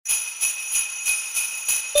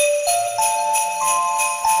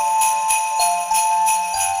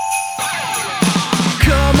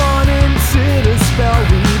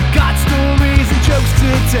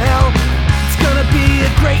to tell. It's gonna be a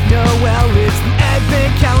great Noel. It's the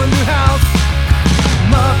Advent Calendar House.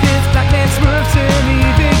 Muppets, Batman, Smurfs, and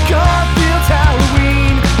even Garfield's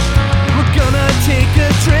Halloween. We're gonna take a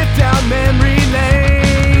trip down memory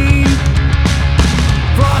lane.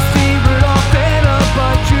 Frosty, Rudolph, and a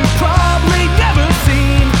bunch you've probably never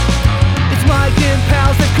seen. It's Mike and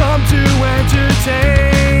pals that come to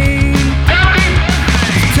entertain.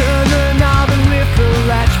 Turn the knob and lift the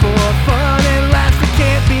latch for fun and laughs that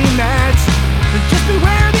can't be matched. But just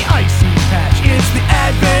beware the icy patch. It's the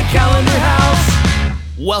Advent Calendar House.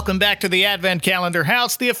 Welcome back to the Advent Calendar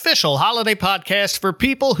House, the official holiday podcast for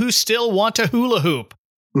people who still want to hula hoop.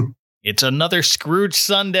 It's another Scrooge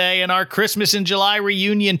Sunday, and our Christmas in July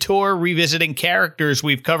reunion tour, revisiting characters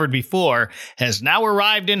we've covered before, has now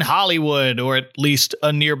arrived in Hollywood, or at least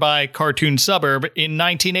a nearby cartoon suburb, in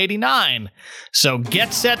 1989. So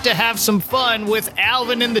get set to have some fun with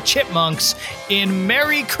Alvin and the Chipmunks in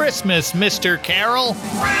Merry Christmas, Mr. Carroll.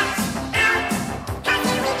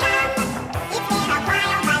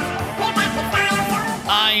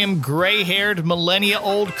 I am gray-haired,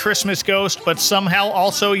 millennia-old Christmas ghost, but somehow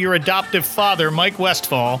also your adoptive father, Mike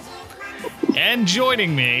Westfall. And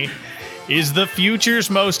joining me is the future's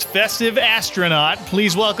most festive astronaut.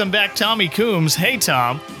 Please welcome back Tommy Coombs. Hey,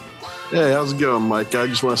 Tom. Hey, how's it going, Mike? I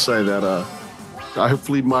just want to say that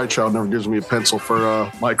hopefully my child never gives me a pencil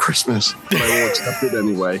for my Christmas, but I will accept it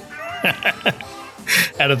anyway.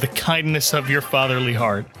 Out of the kindness of your fatherly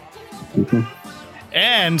heart. Mm-hmm.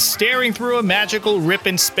 And staring through a magical rip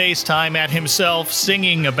in space-time at himself,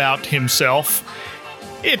 singing about himself,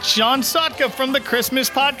 it's Sean Sotka from the Christmas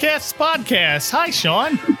Podcast. Hi,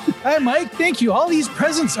 Sean. Hi, Mike. Thank you. All these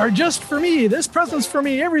presents are just for me. This present's for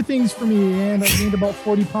me. Everything's for me. And I gained about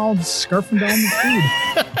 40 pounds scarfing down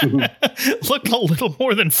the food. Look a little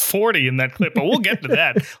more than 40 in that clip, but we'll get to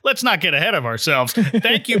that. Let's not get ahead of ourselves.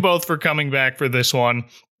 Thank you both for coming back for this one.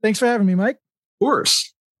 Thanks for having me, Mike. Of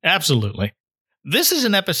course. Absolutely. This is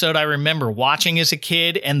an episode I remember watching as a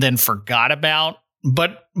kid and then forgot about.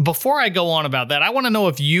 But before I go on about that, I want to know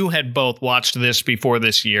if you had both watched this before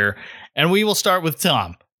this year. And we will start with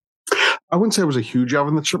Tom. I wouldn't say I was a huge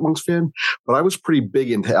Alvin and the Chipmunks fan, but I was pretty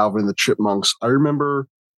big into Alvin and the Chipmunks. I remember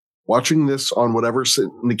watching this on whatever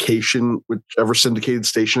syndication, whichever syndicated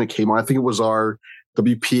station it came on. I think it was our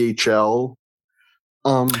WPHL.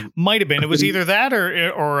 Might have been. It was either that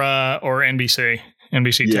or NBC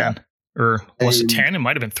 10. Yeah. Or was it 10? It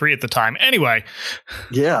might have been 3 at the time. Anyway.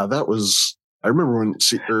 Yeah, that was... I remember when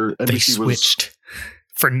NBC they switched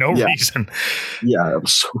for no reason. Yeah, it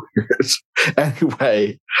was so weird.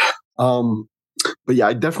 Anyway. But yeah,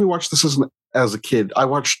 I definitely watched this as a kid. I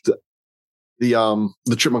watched the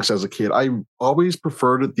Chipmunks as a kid. I always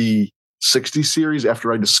preferred the 60s series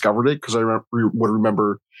after I discovered it, because I would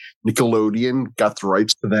remember Nickelodeon got the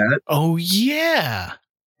rights to that. Oh, yeah.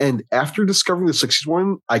 And after discovering the 60s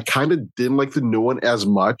one, I kind of didn't like the new one as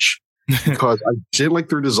much because I didn't like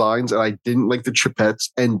their designs and I didn't like the Chipettes.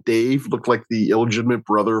 And Dave looked like the illegitimate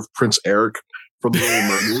brother of Prince Eric from the Little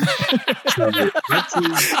Mermaid.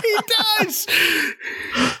 He does.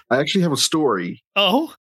 I actually have a story.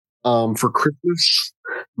 Oh. For Christmas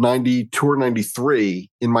 92 or 93,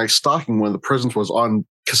 in my stocking, one of the presents was on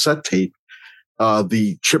cassette tape,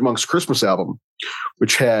 the Chipmunks Christmas album,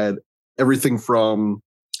 which had everything from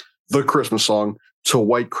the Christmas song to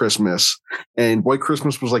White Christmas. And White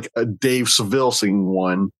Christmas was like a Dave Seville singing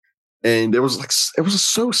one. And it was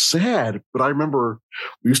so sad. But I remember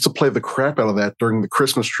we used to play the crap out of that during the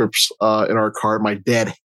Christmas trips in our car. My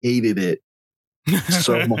dad hated it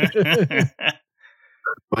so much.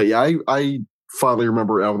 But yeah, I fondly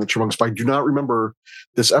remember Alvin and the Chipmunks, but I do not remember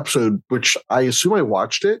this episode, which I assume I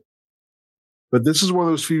watched it. But this is one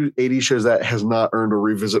of those few 80s shows that has not earned a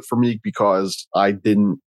revisit for me because I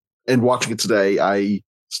didn't. And watching it today, I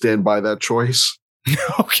stand by that choice.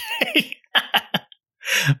 Okay.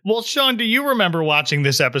 Well, Sean, do you remember watching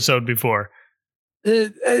this episode before?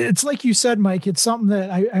 It's like you said, Mike. It's something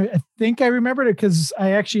that I think I remembered it because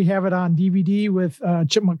I actually have it on DVD with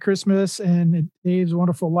Chipmunk Christmas and Dave's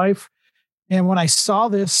Wonderful Life. And when I saw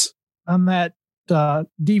this on that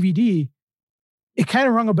DVD, it kind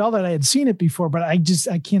of rung a bell that I had seen it before, but I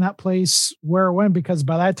cannot place where it went because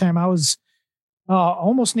by that time I was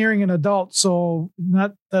almost nearing an adult. So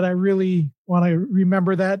not that I really want to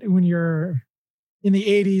remember that when you're in the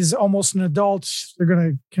 80s, almost an adult, they're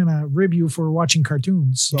going to kind of rib you for watching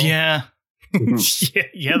cartoons. So. Yeah.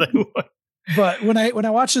 yeah. They would. But when I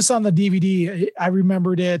watched this on the DVD, I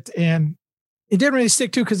remembered it and it didn't really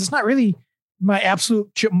stick to because it's not really my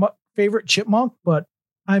absolute favorite chipmunk, but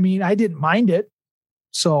I mean, I didn't mind it.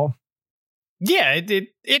 So Yeah,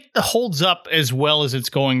 it holds up as well as it's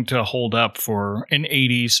going to hold up for an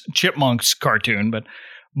 80s Chipmunks cartoon. But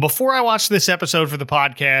before I watched this episode for the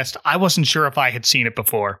podcast, I wasn't sure if I had seen it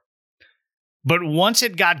before. But once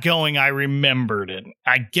it got going, I remembered it.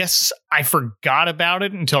 I guess I forgot about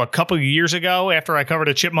it until a couple of years ago after I covered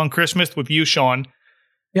a Chipmunk Christmas with you, Sean.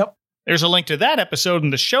 Yep. There's a link to that episode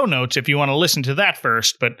in the show notes if you want to listen to that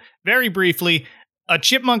first. But very briefly, A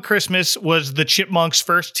Chipmunk Christmas was the Chipmunks'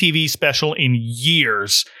 first TV special in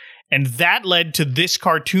years. And that led to this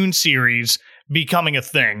cartoon series becoming a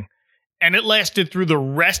thing. And it lasted through the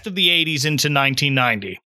rest of the 80s into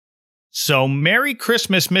 1990. So Merry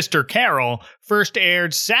Christmas, Mr. Carroll first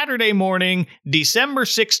aired Saturday morning, December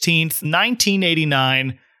 16th,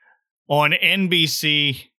 1989 on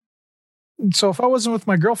NBC. So if I wasn't with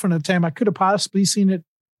my girlfriend at the time, I could have possibly seen it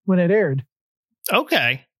when it aired.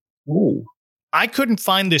 Okay. Ooh. I couldn't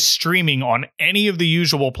find this streaming on any of the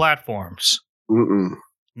usual platforms. Mm-mm.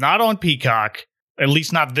 Not on Peacock. At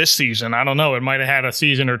least not this season. I don't know. It might have had a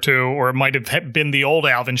season or two, or it might have been the old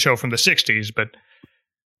Alvin show from the 60s, but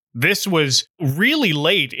this was really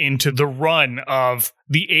late into the run of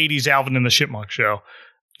the 80s Alvin and the Chipmunk show,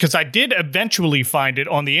 because I did eventually find it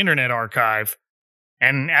on the Internet Archive,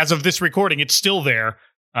 and as of this recording, it's still there.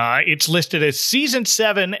 It's listed as Season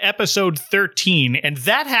 7, Episode 13, and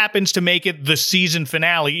that happens to make it the season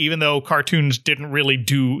finale, even though cartoons didn't really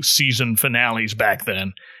do season finales back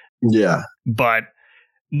then. Yeah. But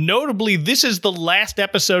notably, this is the last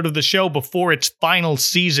episode of the show before its final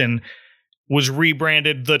season was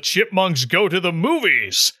rebranded The Chipmunks Go to the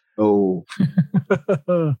Movies. Oh.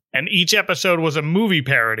 And each episode was a movie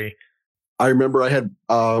parody. I remember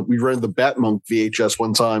we rented the Batmonk VHS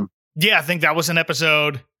one time. Yeah, I think that was an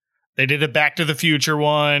episode. They did a Back to the Future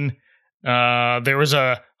one. There was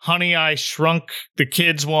a Honey, I Shrunk the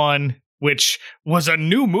Kids one, which was a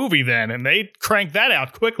new movie then, and they cranked that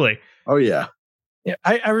out quickly. Oh, yeah. Yeah,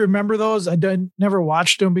 I remember those. I never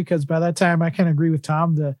watched them because by that time I kind of agree with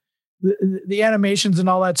Tom. The animations and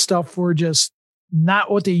all that stuff were just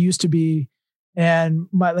not what they used to be. And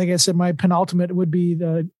like I said, my penultimate would be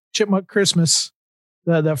the Chipmunk Christmas,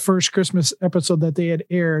 the first Christmas episode that they had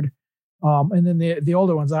aired. And then the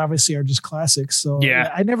older ones obviously are just classics. So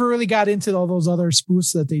yeah, I never really got into all those other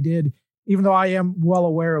spoofs that they did, even though I am well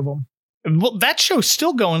aware of them. Well, that show's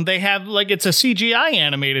still going. They have it's a CGI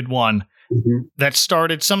animated one that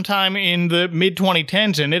started sometime in the mid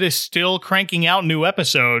 2010s, and it is still cranking out new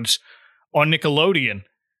episodes on Nickelodeon.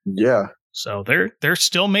 Yeah. So they're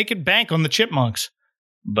still making bank on the Chipmunks.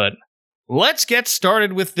 But let's get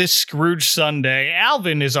started with this Scrooge Sunday.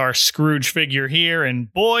 Alvin is our Scrooge figure here,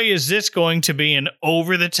 and boy, is this going to be an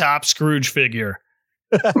over-the-top Scrooge figure.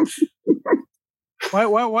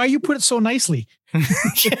 Why you put it so nicely?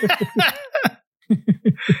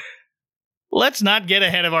 Let's not get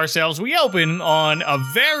ahead of ourselves. We open on a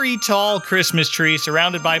very tall Christmas tree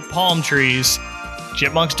surrounded by palm trees.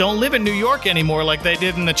 Chipmunks don't live in New York anymore like they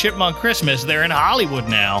did in the Chipmunk Christmas. They're in Hollywood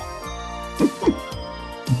now.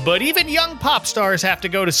 But even young pop stars have to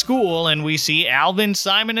go to school, and we see Alvin,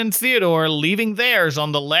 Simon, and Theodore leaving theirs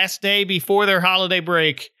on the last day before their holiday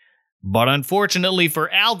break. But unfortunately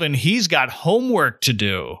for Alvin, he's got homework to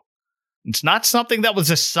do. It's not something that was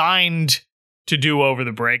assigned to do over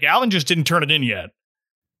the break. Alvin just didn't turn it in yet.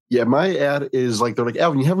 Yeah, my ad is they're like,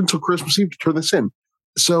 Alvin, you have until Christmas Eve to turn this in.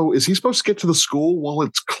 So is he supposed to get to the school while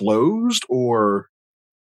it's closed, or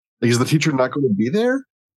is the teacher not going to be there?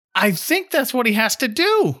 I think that's what he has to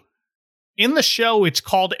do. In the show, it's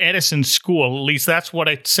called Edison School. At least that's what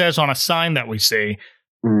it says on a sign that we see.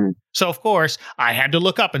 Mm. So, of course, I had to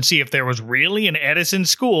look up and see if there was really an Edison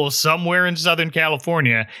School somewhere in Southern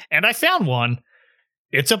California, and I found one.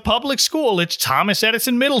 It's a public school. It's Thomas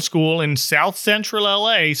Edison Middle School in South Central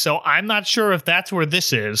LA, so I'm not sure if that's where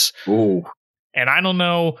this is. Ooh. And I don't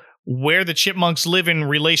know where the Chipmunks live in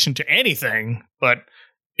relation to anything, but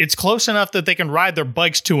it's close enough that they can ride their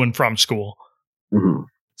bikes to and from school. Mm-hmm.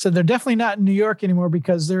 So they're definitely not in New York anymore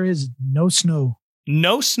because there is no snow.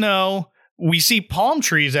 No snow. We see palm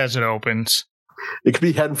trees as it opens. It could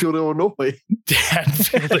be Haddonfield, Illinois.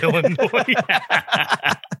 Haddonfield, Illinois.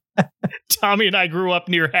 Tommy and I grew up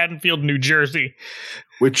near Haddonfield, New Jersey.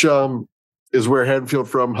 Which is where Haddonfield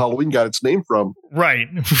from Halloween got its name from. Right.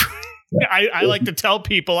 I like to tell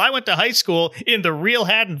people I went to high school in the real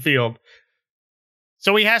Haddonfield.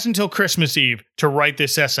 So he has until Christmas Eve to write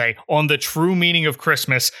this essay on the true meaning of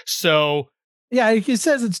Christmas. So yeah, he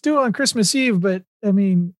says it's due on Christmas Eve, but I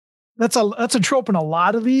mean, that's a trope in a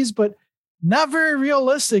lot of these, but not very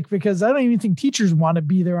realistic because I don't even think teachers want to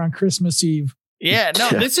be there on Christmas Eve. Yeah, no,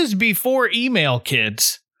 this is before email,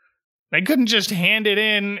 kids. They couldn't just hand it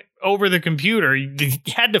in over the computer. You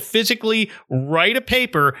had to physically write a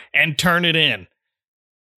paper and turn it in.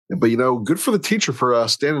 But, good for the teacher for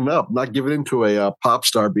standing up, not giving in to a pop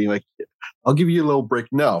star being like, I'll give you a little break.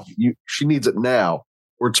 No, she needs it now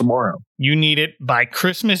or tomorrow. You need it by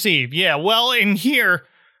Christmas Eve. Yeah, well, in here,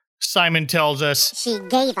 Simon tells us, she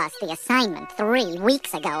gave us the assignment 3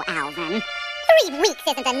 weeks ago, Alvin. 3 weeks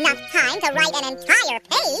isn't enough time to write an entire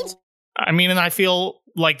page. I mean, and I feel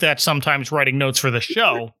like that sometimes writing notes for the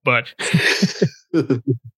show, but... I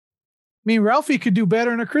mean, Ralphie could do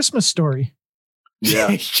better in A Christmas Story.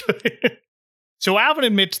 Yeah. So Alvin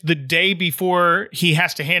admits the day before he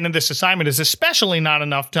has to hand in this assignment is especially not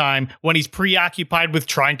enough time when he's preoccupied with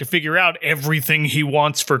trying to figure out everything he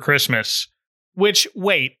wants for Christmas. Which,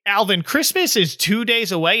 wait, Alvin, Christmas is 2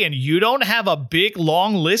 days away and you don't have a big,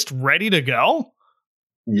 long list ready to go?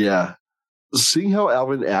 Yeah. Seeing how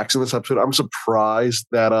Alvin acts in this episode, I'm surprised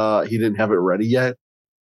that he didn't have it ready yet.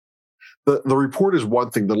 The report is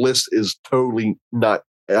one thing. The list is totally not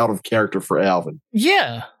out of character for Alvin.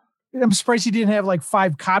 Yeah. I'm surprised he didn't have like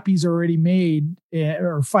 5 copies already made,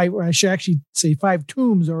 or 5, or I should actually say 5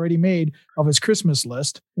 tombs already made of his Christmas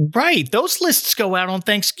list. Right. Those lists go out on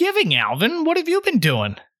Thanksgiving, Alvin. What have you been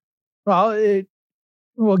doing? Well,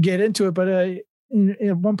 we'll get into it, but at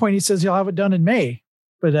one point he says he'll have it done in May.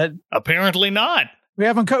 But apparently not. We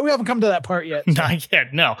haven't come to that part yet. So. Not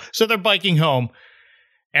yet, no. So they're biking home.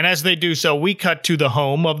 And as they do so, we cut to the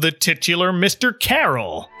home of the titular Mr.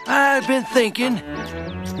 Carroll. I've been thinking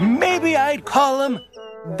maybe I'd call them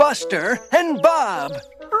Buster and Bob.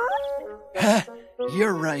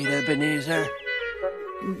 You're right, Ebenezer.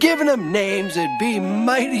 Giving them names would be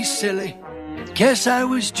mighty silly. Guess I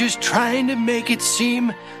was just trying to make it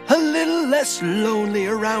seem a little less lonely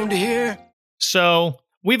around here. So,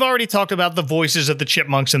 we've already talked about the voices of the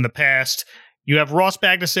Chipmunks in the past. You have Ross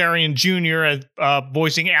Bagdasarian Jr.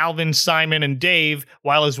 Voicing Alvin, Simon, and Dave,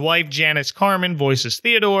 while his wife Janice Carmen voices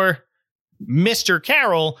Theodore. Mr.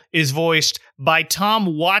 Carroll is voiced by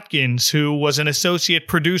Tom Watkins, who was an associate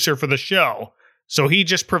producer for the show, so he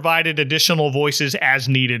just provided additional voices as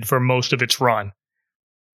needed for most of its run.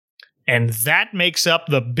 And that makes up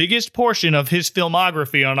the biggest portion of his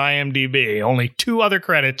filmography on IMDb. Only 2 other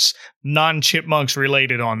credits, non-Chipmunks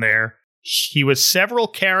related on there. He was several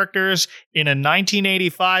characters in a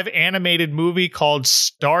 1985 animated movie called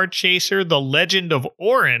Star Chaser, The Legend of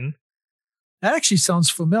Orin. That actually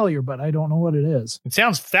sounds familiar, but I don't know what it is. It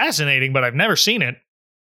sounds fascinating, but I've never seen it.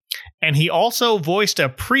 And he also voiced a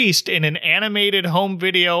priest in an animated home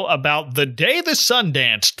video about The Day the Sun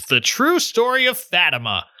Danced, the true story of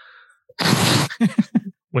Fatima.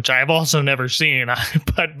 Which I have also never seen,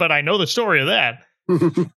 but I know the story of that.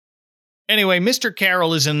 Anyway, Mr.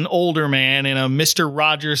 Carroll is an older man in a Mr.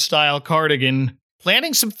 Rogers-style cardigan,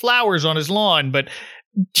 planting some flowers on his lawn, but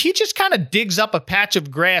he just kind of digs up a patch of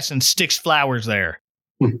grass and sticks flowers there.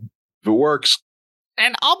 If it works.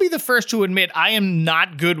 And I'll be the first to admit I am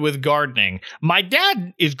not good with gardening. My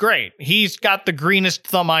dad is great. He's got the greenest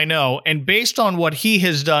thumb I know, and based on what he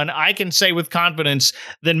has done, I can say with confidence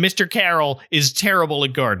that Mr. Carroll is terrible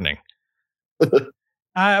at gardening.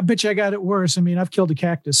 I bet you I got it worse. I mean, I've killed a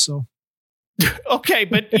cactus, so... Okay,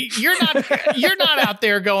 but you're not out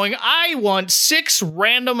there going, I want 6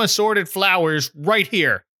 random assorted flowers right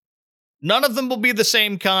here. None of them will be the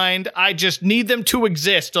same kind. I just need them to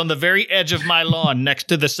exist on the very edge of my lawn next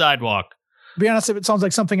to the sidewalk. To be honest, it sounds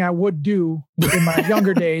like something I would do in my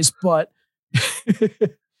younger days, but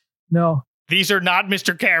no. These are not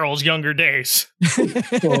Mr. Carroll's younger days.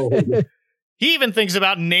 He even thinks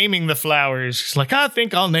about naming the flowers. He's like, I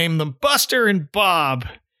think I'll name them Buster and Bob.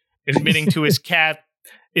 Admitting to his cat,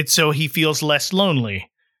 it's so he feels less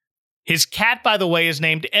lonely. His cat, by the way, is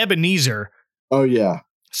named Ebenezer. Oh, yeah.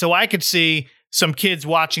 So I could see some kids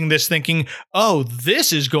watching this thinking, oh,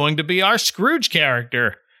 this is going to be our Scrooge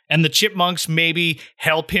character. And the Chipmunks maybe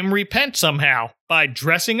help him repent somehow by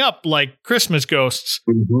dressing up like Christmas ghosts.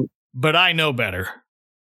 Mm-hmm. But I know better.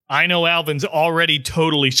 I know Alvin's already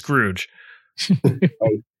totally Scrooge.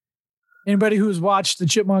 Anybody who's watched the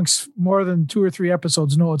Chipmunks more than 2 or 3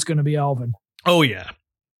 episodes know it's going to be Alvin. Oh, yeah.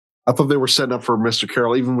 I thought they were setting up for Mr.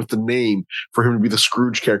 Carroll, even with the name, for him to be the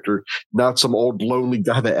Scrooge character, not some old lonely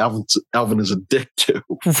guy that Alvin is a dick to.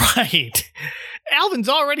 Right. Alvin's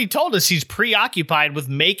already told us he's preoccupied with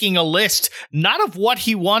making a list, not of what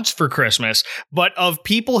he wants for Christmas, but of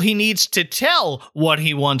people he needs to tell what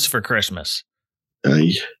he wants for Christmas.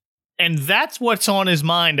 And that's what's on his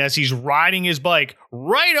mind as he's riding his bike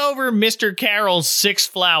right over Mr. Carroll's 6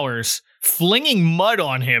 flowers, flinging mud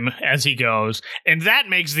on him as he goes. And that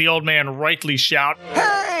makes the old man rightly shout,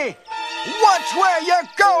 Hey! Watch where you're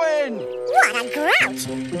going! What a grouch!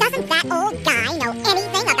 Doesn't that old guy know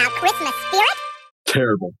anything about Christmas spirit?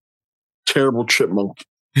 Terrible. Terrible chipmunk.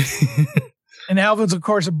 And Alvin's, of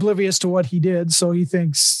course, oblivious to what he did, so he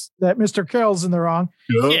thinks that Mr. Carroll's in the wrong.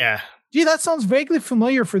 Yeah. Gee, that sounds vaguely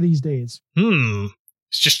familiar for these days.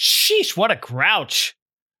 It's just, sheesh, what a grouch.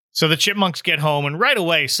 So the Chipmunks get home, and right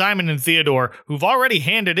away, Simon and Theodore, who've already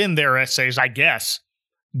handed in their essays, I guess,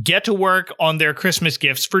 get to work on their Christmas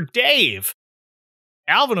gifts for Dave.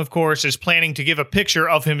 Alvin, of course, is planning to give a picture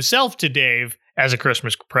of himself to Dave as a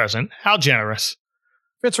Christmas present. How generous.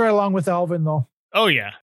 Fits right along with Alvin, though. Oh,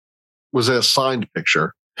 yeah. Was it a signed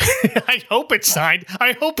picture? I hope it's signed.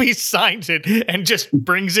 I hope he signs it and just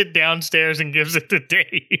brings it downstairs and gives it to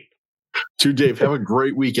Dave. To Dave, have a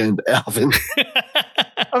great weekend, Alvin.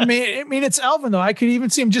 I mean, it's Alvin, though. I could even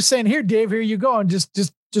see him just saying, here, Dave, here you go. And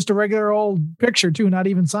just a regular old picture, too, not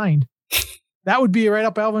even signed. That would be right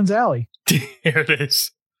up Alvin's alley. Here it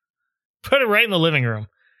is. Put it right in the living room.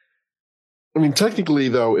 I mean, technically,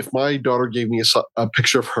 though, if my daughter gave me a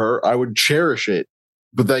picture of her, I would cherish it.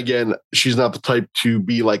 But then again, she's not the type to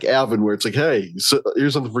be like Alvin, where it's like, hey, so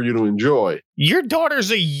here's something for you to enjoy. Your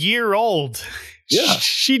daughter's a year old. Yeah.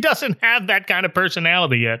 She doesn't have that kind of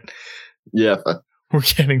personality yet. Yeah. We're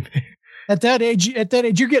getting there. At that age,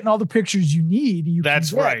 you're getting all the pictures you need.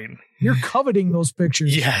 That's right. You're coveting those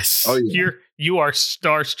pictures. Yes. Oh, yeah. You are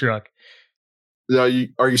starstruck. Now,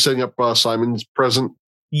 are you setting up Simon's present?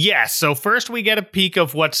 Yes. So first we get a peek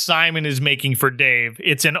of what Simon is making for Dave.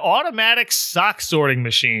 It's an automatic sock sorting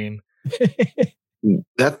machine.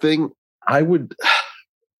 That thing,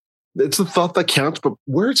 it's the thought that counts, but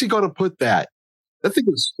where is he going to put that? That thing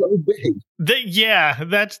is so big.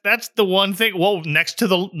 That's the one thing. Well, next to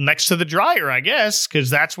the dryer, I guess, because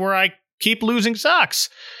that's where I keep losing socks.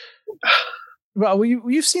 Well,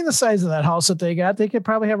 you've seen the size of that house that they got. They could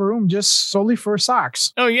probably have a room just solely for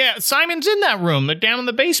socks. Oh, yeah. Simon's in that room. They're down in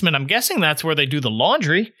the basement. I'm guessing that's where they do the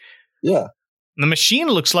laundry. Yeah. The machine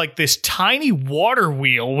looks like this tiny water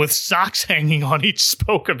wheel with socks hanging on each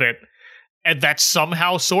spoke of it, and that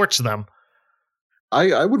somehow sorts them.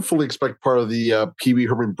 I would fully expect part of the Pee Wee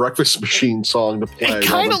Herman Breakfast Machine song to play. It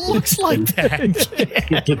kind of looks like that.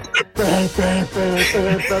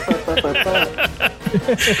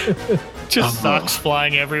 Just socks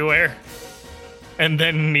flying everywhere. And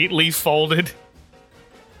then neatly folded.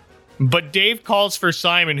 But Dave calls for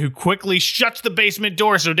Simon, who quickly shuts the basement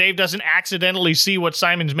door so Dave doesn't accidentally see what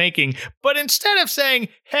Simon's making. But instead of saying,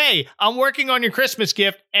 hey, I'm working on your Christmas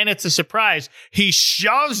gift, and it's a surprise, he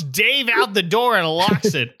shoves Dave out the door and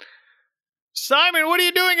locks it. Simon, what are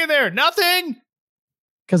you doing in there? Nothing?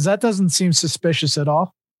 Because that doesn't seem suspicious at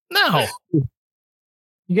all. No.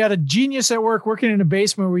 You got a genius at work working in a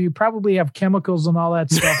basement where you probably have chemicals and all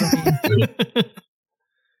that stuff. I mean,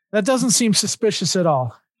 that doesn't seem suspicious at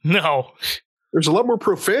all. No. There's a lot more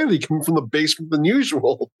profanity coming from the basement than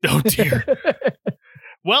usual. Oh, dear.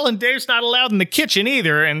 Well, and Dave's not allowed in the kitchen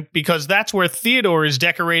either, and because that's where Theodore is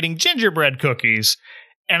decorating gingerbread cookies.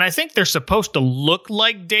 And I think they're supposed to look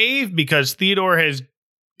like Dave because Theodore has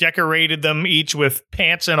decorated them each with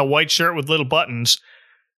pants and a white shirt with little buttons.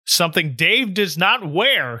 Something Dave does not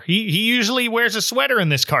wear. He usually wears a sweater in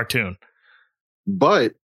this cartoon.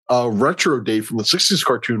 But Retro Dave from the 60s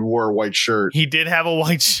cartoon wore a white shirt. He did have a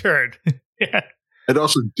white shirt. Yeah. And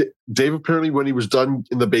also, Dave apparently, when he was done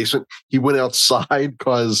in the basement, he went outside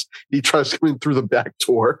because he tries to come in through the back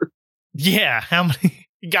door. Yeah,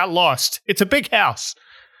 he got lost. It's a big house.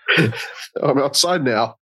 I'm outside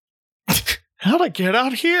now. How'd I get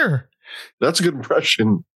out here? That's a good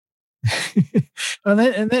impression. and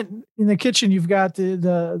then in the kitchen, you've got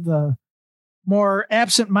the more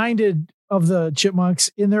absent-minded of the Chipmunks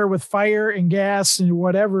in there with fire and gas and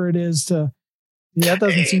whatever it is that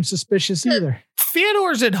doesn't seem suspicious either.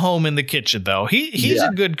 Theodore's at home in the kitchen, though. He's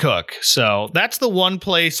a good cook. So that's the one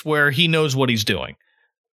place where he knows what he's doing.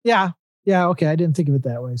 Yeah. Yeah. Okay. I didn't think of it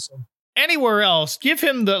that way. So anywhere else, give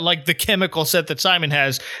him the chemical set that Simon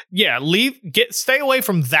has. Yeah. Stay away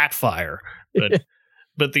from that fire.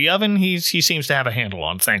 But the oven, he seems to have a handle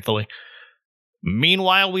on, thankfully.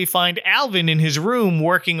 Meanwhile, we find Alvin in his room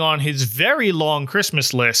working on his very long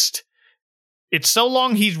Christmas list. It's so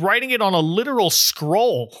long he's writing it on a literal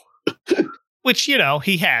scroll, which,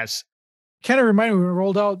 he has. Kind of reminded me when we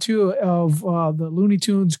rolled out, too, of the Looney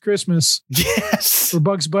Tunes Christmas. Yes. Where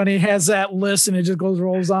Bugs Bunny has that list and it just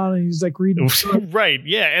rolls on and he's reading. Right,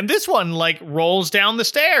 yeah. And this one, rolls down the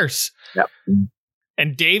stairs. Yep.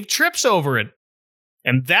 And Dave trips over it.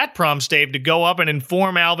 And that prompts Dave to go up and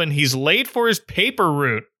inform Alvin he's late for his paper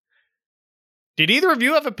route. Did either of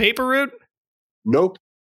you have a paper route? Nope.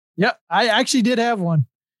 Yep, I actually did have one.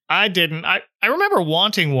 I didn't. I remember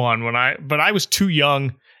wanting one but I was too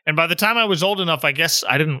young. And by the time I was old enough, I guess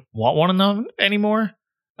I didn't want one of them anymore.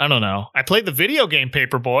 I don't know. I played the video game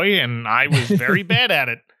Paperboy, and I was very bad at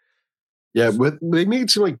it. Yeah, but they made it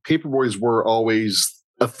seem like Paperboys were always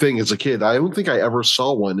a thing as a kid. I don't think I ever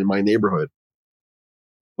saw one in my neighborhood.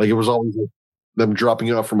 Like, it was always them dropping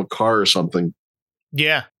it off from a car or something.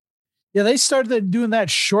 Yeah. Yeah, they started doing that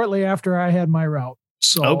shortly after I had my route.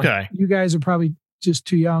 So okay. You guys are probably just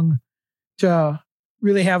too young to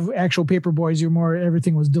really have actual Paperboys. You're more,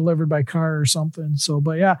 everything was delivered by car or something. So,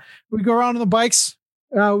 but yeah, we go around on the bikes.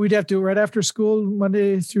 We'd have to right after school,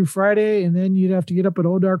 Monday through Friday, and then you'd have to get up at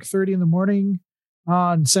dark 30 in the morning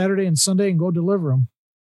on Saturday and Sunday and go deliver them.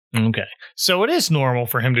 Okay. So it is normal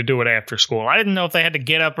for him to do it after school. I didn't know if they had to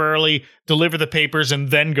get up early, deliver the papers,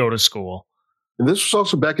 and then go to school. And this was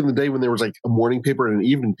also back in the day when there was like a morning paper and an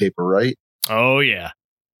evening paper, right? Oh, yeah.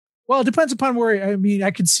 Well, it depends upon where, I mean,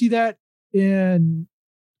 I could see that in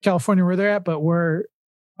California where they're at, but where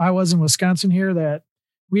I was in Wisconsin here, that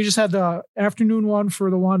we just had the afternoon one for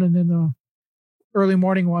the one and then the early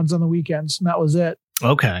morning ones on the weekends. And that was it.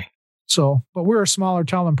 Okay. So, but we're a smaller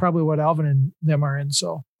town than probably what Alvin and them are in.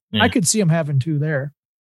 So I could see them having two there.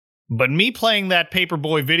 But me playing that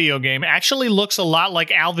Paperboy video game actually looks a lot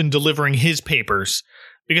like Alvin delivering his papers,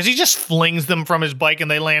 because he just flings them from his bike and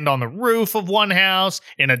they land on the roof of one house,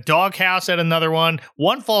 in a doghouse at another one.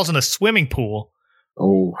 One falls in a swimming pool.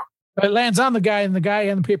 Oh. It lands on the guy, and the guy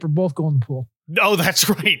and the paper both go in the pool. Oh, that's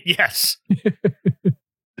right. Yes.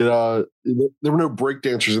 There were no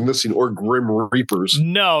breakdancers in this scene or Grim Reapers.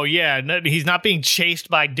 No, yeah. No, he's not being chased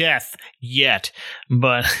by death yet.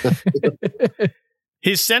 But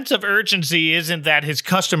his sense of urgency isn't that his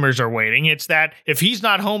customers are waiting. It's that if he's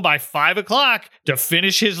not home by 5 o'clock to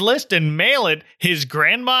finish his list and mail it, his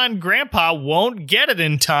grandma and grandpa won't get it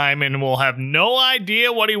in time and will have no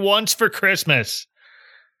idea what he wants for Christmas.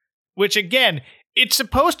 Which, again, it's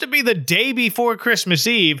supposed to be the day before Christmas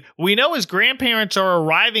Eve. We know his grandparents are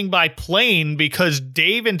arriving by plane because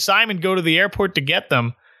Dave and Simon go to the airport to get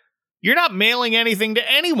them. You're not mailing anything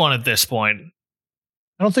to anyone at this point.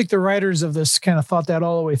 I don't think the writers of this kind of thought that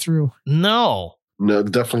all the way through. No,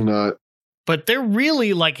 definitely not. But they're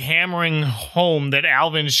really like hammering home that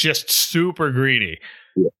Alvin's just super greedy.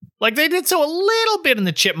 Yeah. Like they did so a little bit in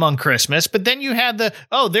the Chipmunk Christmas, but then you had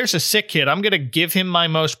there's a sick kid. I'm going to give him my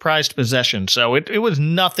most prized possession. So it was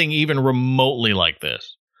nothing even remotely like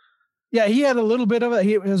this. Yeah, he had a little bit of it.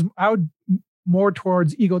 He was out more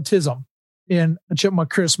towards egotism in a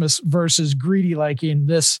Chipmunk Christmas versus greedy like in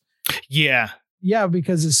this. Yeah. Yeah,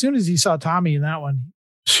 because as soon as he saw Tommy in that one,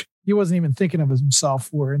 he wasn't even thinking of himself,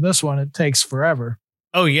 where in this one, it takes forever.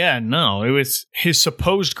 Oh, yeah, no. It was his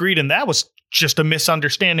supposed greed, and that was just a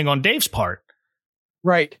misunderstanding on Dave's part.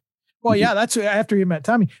 Right. Well, yeah, that's after he met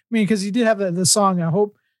Tommy. I mean, because he did have the song, I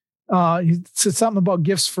hope, he said something about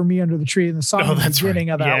gifts for me under the tree in the song at the beginning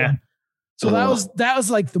of that one. So that was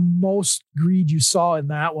like the most greed you saw in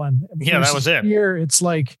that one. Yeah, that was it. Here, it's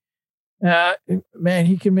like, man,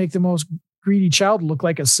 he can make the most greedy child look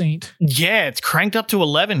like a saint. Yeah, it's cranked up to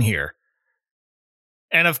 11 here.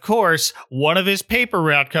 And of course, one of his paper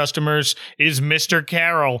route customers is Mr.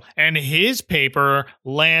 Carroll, and his paper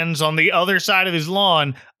lands on the other side of his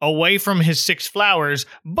lawn, away from his 6 flowers,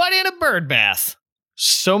 but in a bird bath.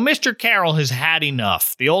 So Mr. Carroll has had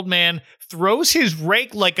enough. The old man throws his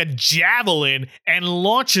rake like a javelin and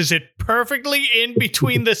launches it perfectly in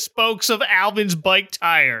between the spokes of Alvin's bike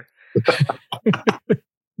tire.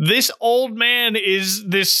 This old man is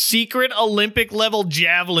this secret Olympic-level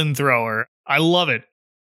javelin thrower. I love it.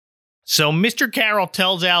 So Mr. Carroll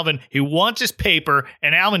tells Alvin he wants his paper,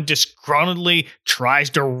 and Alvin disgruntledly tries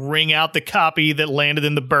to wring out the copy that landed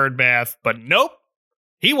in the bird bath, but nope,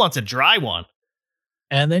 he wants a dry one.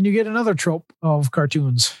 And then you get another trope of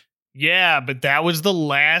cartoons. Yeah, but that was the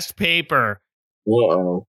last paper.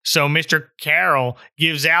 Whoa. So Mr. Carroll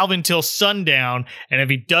gives Alvin till sundown, and if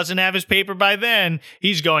he doesn't have his paper by then,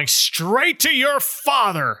 he's going straight to your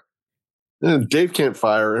father. Dave can't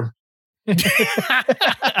fire him.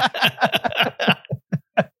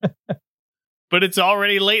 But it's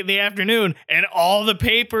already late in the afternoon, and all the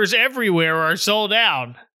papers everywhere are sold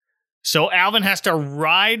out. So Alvin has to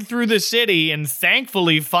ride through the city and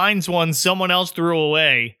thankfully finds one someone else threw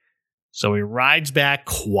away. So he rides back,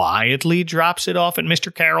 quietly drops it off at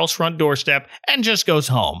Mr. Carroll's front doorstep, and just goes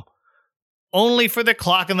home. Only for the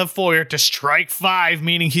clock in the foyer to strike 5,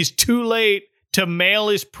 meaning he's too late to mail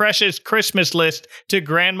his precious Christmas list to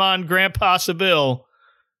Grandma and Grandpa Seville,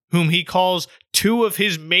 whom he calls 2 of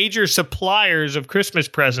his major suppliers of Christmas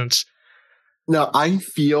presents. Now, I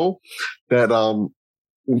feel that,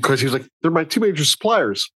 because he was like, they're my 2 major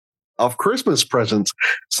suppliers. of Christmas presents.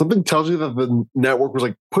 Something tells you that the network was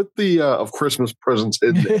like, put the of Christmas presents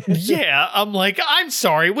in there. Yeah, I'm like, I'm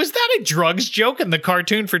sorry. Was that a drugs joke in the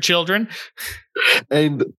cartoon for children?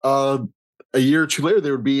 And a year or two later,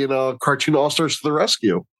 they would be in Cartoon All-Stars to the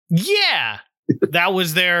Rescue. Yeah. That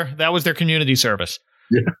was their community service.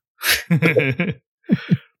 Yeah.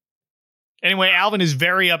 Anyway, Alvin is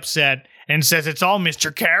very upset and says it's all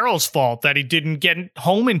Mr. Carroll's fault that he didn't get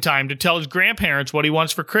home in time to tell his grandparents what he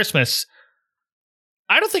wants for Christmas.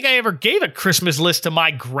 I don't think I ever gave a Christmas list to my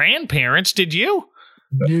grandparents, did you?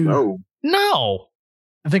 No. No.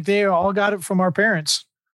 I think they all got it from our parents.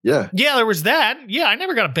 Yeah. Yeah, there was that. Yeah, I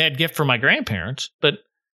never got a bad gift from my grandparents, but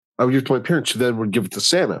I would give it to my parents, who then would give it to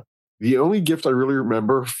Santa. The only gift I really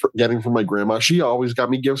remember getting from my grandma, she always got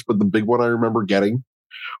me gifts, but the big one I remember getting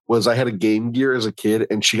was I had a Game Gear as a kid,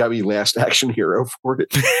 and she got me Last Action Hero for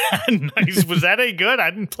it. Nice. Was that any good? I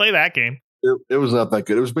didn't play that game. It was not that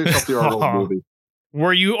good. It was based off the Arnold movie.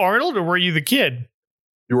 Were you Arnold or were you the kid?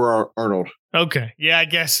 You were Arnold. Okay. Yeah, I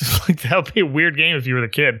guess that would be a weird game if you were the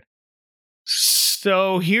kid.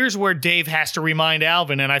 So here's where Dave has to remind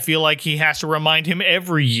Alvin, and I feel like he has to remind him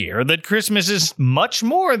every year, that Christmas is much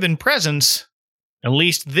more than presents. At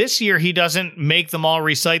least this year he doesn't make them all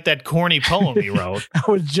recite that corny poem he wrote. I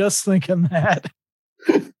was just thinking that.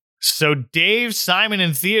 So Dave, Simon,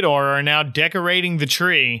 and Theodore are now decorating the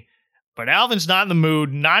tree, but Alvin's not in the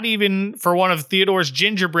mood, not even for one of Theodore's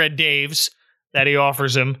gingerbread Daves that he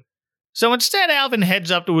offers him. So instead, Alvin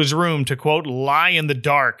heads up to his room to, quote, lie in the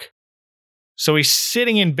dark. So he's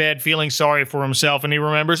sitting in bed feeling sorry for himself, and he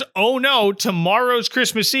remembers, oh no, tomorrow's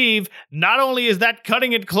Christmas Eve. Not only is that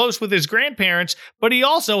cutting it close with his grandparents, but he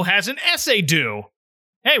also has an essay due.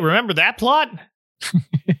 Hey, remember that plot?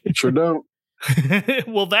 Sure don't.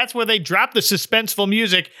 Well, that's where they drop the suspenseful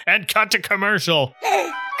music and cut to commercial.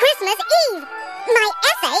 Christmas Eve! My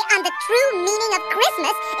essay on the true meaning of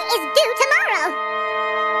Christmas is due tomorrow.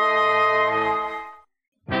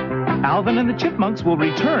 Alvin and the Chipmunks will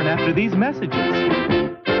return after these messages.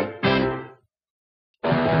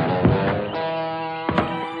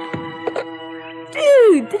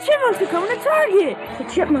 Dude, the Chipmunks are coming to Target. The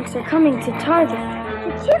Chipmunks are coming to Target.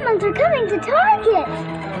 The Chipmunks are coming to Target.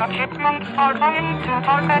 The Chipmunks are coming to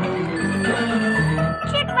Target.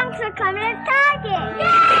 Chipmunks are coming to Target.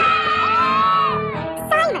 Yay!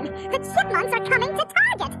 Simon, the Chipmunks are coming to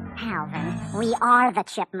Target. Alvin, we are the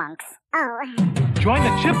Chipmunks. Oh. Join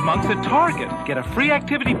the Chipmunks at Target. Get a free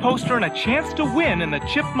activity poster and a chance to win in the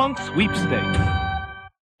Chipmunk Sweepstakes.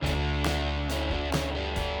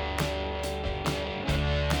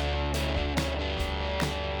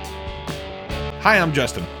 Hi, I'm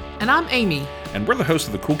Justin. And I'm Amy. And we're the hosts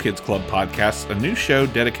of the Cool Kids Club podcast, a new show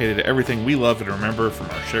dedicated to everything we love and remember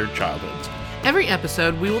from our shared childhoods. Every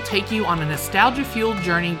episode, we will take you on a nostalgia-fueled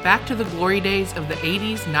journey back to the glory days of the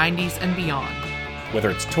 80s, 90s, and beyond. Whether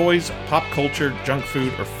it's toys, pop culture, junk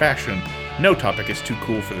food, or fashion, no topic is too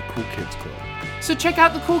cool for the Cool Kids Club. So check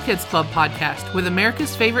out the Cool Kids Club podcast with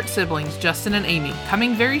America's favorite siblings, Justin and Amy,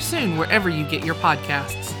 coming very soon wherever you get your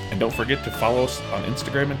podcasts. And don't forget to follow us on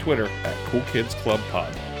Instagram and Twitter at Cool Kids Club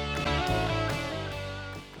Pod.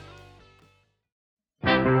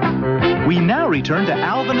 We now return to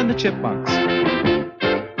Alvin and the Chipmunks.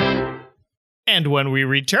 And when we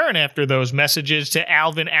return after those messages to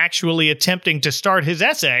Alvin actually attempting to start his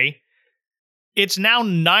essay, it's now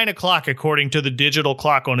 9 o'clock according to the digital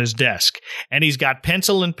clock on his desk, and he's got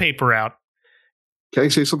pencil and paper out. Can I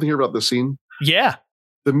say something here about the scene? Yeah.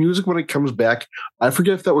 The music, when it comes back, I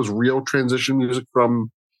forget if that was real transition music from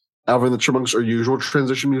Alvin and the Chipmunks or usual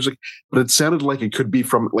transition music, but it sounded like it could be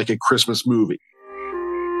from like a Christmas movie.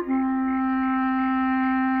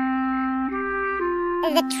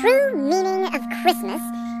 The true meaning of Christmas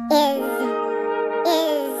is...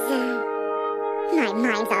 My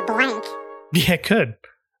mind's a blank. Yeah, it could.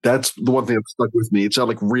 That's the one thing that stuck with me. It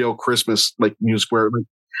sounded like real Christmas like music, where like,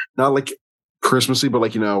 not like Christmassy, but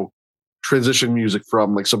like, you know, transition music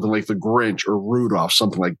from like something like The Grinch or Rudolph,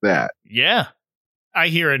 something like that. Yeah. I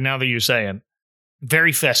hear it now that you say it.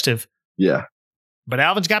 Very festive. Yeah. But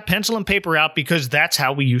Alvin's got pencil and paper out because that's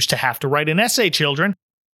how we used to have to write an essay, children.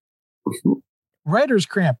 Writer's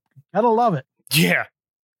cramp. Gotta love it. Yeah.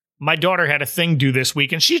 My daughter had a thing due this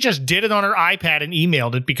week, and she just did it on her iPad and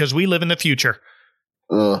emailed it because we live in the future.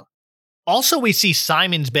 Also, we see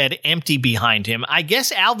Simon's bed empty behind him. I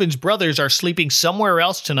guess Alvin's brothers are sleeping somewhere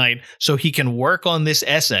else tonight so he can work on this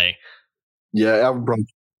essay. Yeah, Alvin probably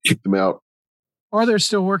kicked them out. Or they're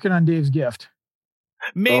still working on Dave's gift.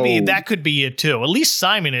 Maybe that could be it, too. At least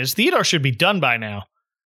Simon is. Theodore should be done by now.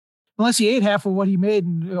 Unless he ate half of what he made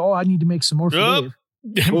and, I need to make some more for Dave.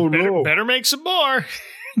 Better make some more.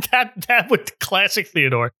 That would classic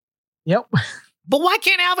Theodore. Yep. But why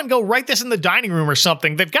can't Alvin go write this in the dining room or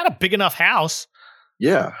something? They've got a big enough house.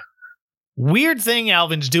 Yeah. Weird thing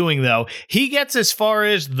Alvin's doing, though. He gets as far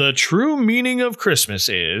as the true meaning of Christmas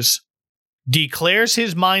is, declares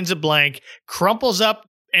his mind's a blank, crumples up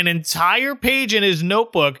an entire page in his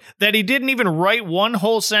notebook that he didn't even write one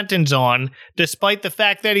whole sentence on, despite the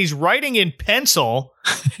fact that he's writing in pencil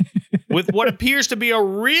with what appears to be a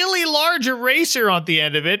really large eraser on the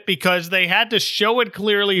end of it because they had to show it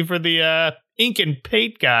clearly for the ink and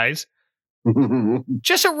paint guys.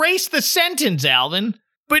 Just erase the sentence, Alvin.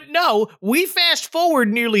 But no, we fast forward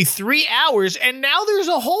nearly 3 hours, and now there's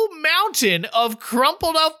a whole mountain of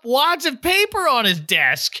crumpled up wads of paper on his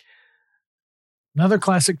desk. Another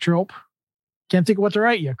classic trope. Can't think of what to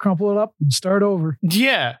write. You crumple it up and start over.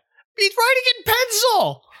 Yeah. He's writing in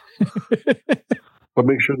pencil. But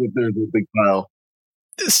make sure that there's a big pile.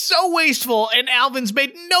 It's so wasteful, and Alvin's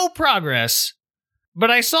made no progress. But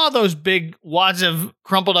I saw those big wads of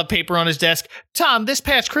crumpled up paper on his desk. Tom, this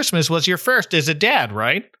past Christmas was your first as a dad,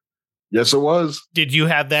 right? Yes, it was. Did you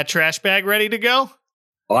have that trash bag ready to go?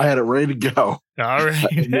 I had it ready to go. All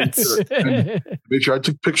right. Made sure I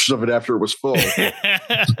took pictures of it after it was full.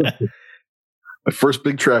 My first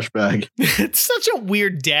big trash bag. It's such a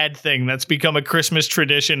weird dad thing that's become a Christmas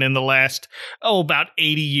tradition in the last, about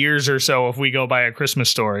 80 years or so, if we go by A Christmas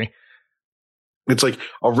Story. It's like,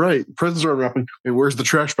 all right, presents are unwrapping. Hey, where's the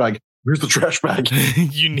trash bag? Where's the trash bag?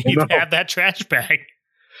 You need to have that trash bag.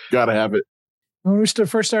 Gotta have it. When we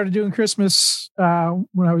first started doing Christmas,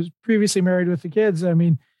 when I was previously married with the kids, I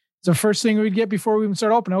mean, it's the first thing we'd get before we even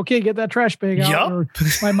start opening. Okay, get that trash bag out. Yep. Or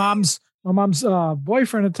my mom's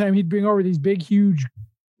boyfriend at the time, he'd bring over these big, huge,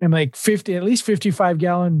 and like at least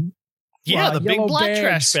 55-gallon. Yeah, the big black bags.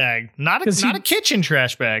 Trash bag, not a kitchen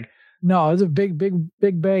trash bag. No, it was a big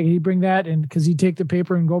bag. He'd bring that in because he'd take the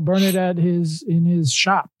paper and go burn it in his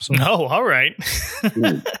shop. So, oh, all right.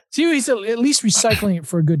 See, he's at least recycling it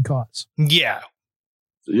for a good cause. Yeah.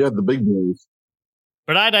 So you had the big boys.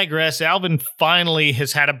 But I digress. Alvin finally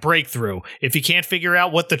has had a breakthrough. If he can't figure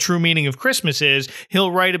out what the true meaning of Christmas is,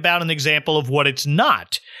 he'll write about an example of what it's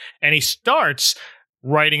not. And he starts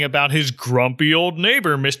writing about his grumpy old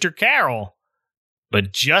neighbor, Mr. Carroll.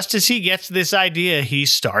 But just as he gets this idea, he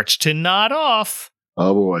starts to nod off.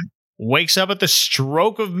 Oh, boy. Wakes up at the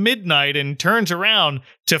stroke of midnight and turns around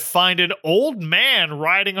to find an old man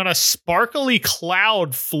riding on a sparkly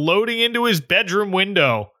cloud floating into his bedroom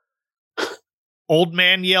window. Old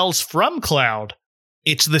man yells from cloud,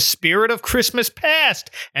 "It's the spirit of Christmas past,"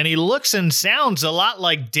 and he looks and sounds a lot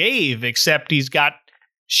like Dave, except he's got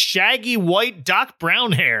shaggy white Doc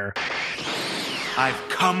Brown hair. I've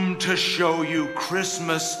come to show you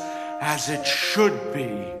Christmas as it should be.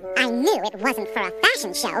 I knew it wasn't for a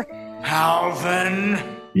fashion show. Alvin?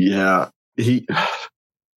 Yeah.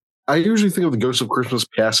 I usually think of the Ghost of Christmas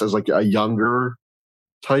Past as like a younger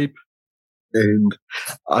type. And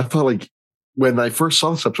I felt like when I first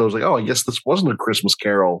saw this episode, I was like, oh, I guess this wasn't a Christmas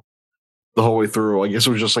Carol the whole way through. I guess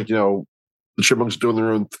it was just like, the Chipmunks doing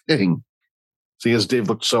their own thing. Seeing as Dave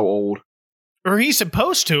looked so old. Or he's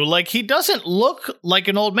supposed to. Like, he doesn't look like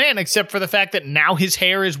an old man except for the fact that now his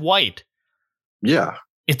hair is white. Yeah.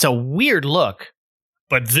 It's a weird look.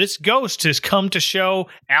 But this ghost has come to show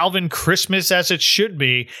Alvin Christmas as it should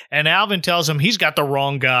be, and Alvin tells him he's got the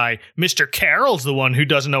wrong guy. Mr. Carroll's the one who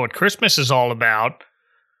doesn't know what Christmas is all about.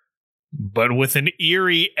 But with an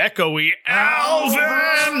eerie, echoey,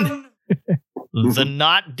 Alvin! The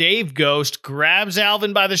not Dave ghost grabs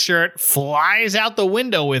Alvin by the shirt, flies out the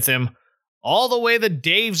window with him, all the way to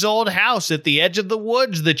Dave's old house at the edge of the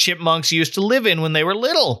woods the Chipmunks used to live in when they were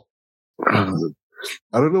little.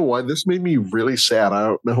 I don't know why. This made me really sad. I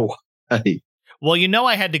don't know why. Well,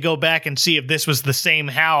 I had to go back and see if this was the same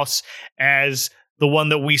house as the one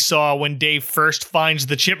that we saw when Dave first finds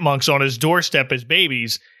the Chipmunks on his doorstep as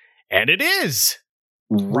babies. And it is.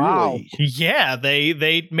 Wow. Yeah,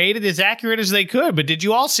 they made it as accurate as they could. But did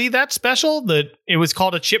you all see that special? It was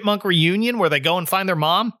called a Chipmunk Reunion where they go and find their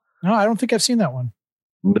mom? No, I don't think I've seen that one.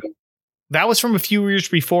 No. That was from a few years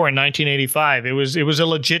before in 1985. It was a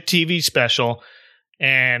legit TV special,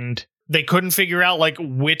 and they couldn't figure out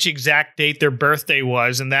which exact date their birthday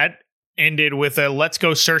was, and that ended with a "let's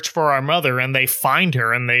go search for our mother," and they find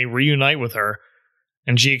her and they reunite with her,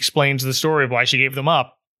 and she explains the story of why she gave them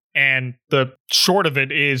up. And the short of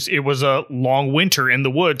it is it was a long winter in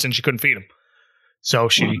the woods and she couldn't feed them. So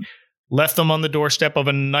she left them on the doorstep of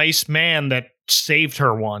a nice man that saved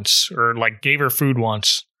her once or gave her food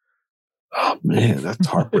once. Oh man, that's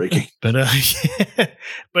heartbreaking. But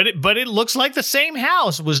it looks like the same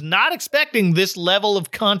house. Was not expecting this level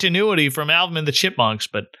of continuity from Alvin and the Chipmunks,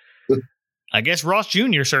 but I guess Ross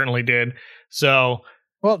Jr. certainly did. So,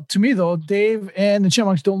 well, to me though, Dave and the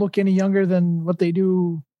Chipmunks don't look any younger than what they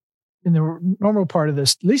do in the normal part of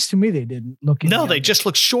this. At least to me, they didn't look. No, younger. they just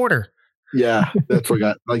look shorter. Yeah, that's what I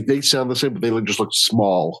got. Like they sound the same, but they just look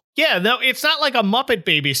small. Yeah, no, it's not like a Muppet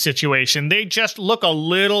Baby situation. They just look a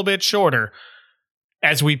little bit shorter.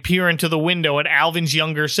 As we peer into the window at Alvin's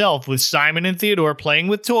younger self with Simon and Theodore playing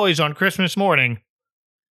with toys on Christmas morning.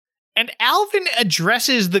 And Alvin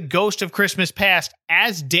addresses the ghost of Christmas past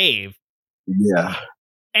as Dave. Yeah.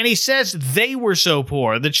 And he says they were so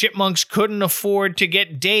poor, the Chipmunks couldn't afford to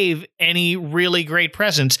get Dave any really great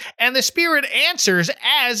presents. And the spirit answers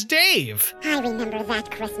as Dave. I remember that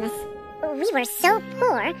Christmas. We were so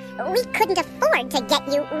poor, we couldn't afford to get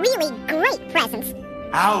you really great presents.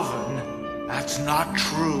 Alvin, that's not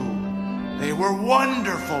true. They were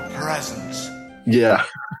wonderful presents. Yeah.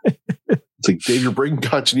 It's like, Dave, you're breaking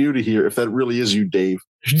continuity here, if that really is you, Dave.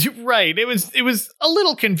 Right. It was a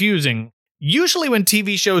little confusing. Usually when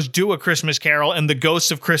TV shows do a Christmas Carol and the ghosts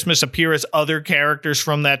of Christmas appear as other characters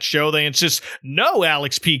from that show, they insist, no,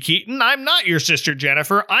 Alex P. Keaton, I'm not your sister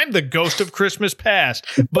Jennifer. I'm the ghost of Christmas past.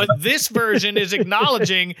 But this version is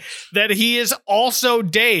acknowledging that he is also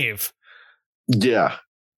Dave. Yeah.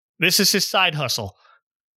 This is his side hustle.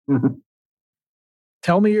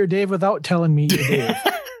 Tell me you're Dave without telling me you're Dave.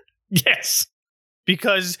 Yes.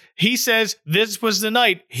 Because he says this was the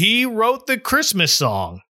night he wrote the Christmas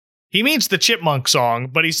song. He means the Chipmunk song,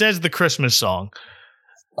 but he says the Christmas song.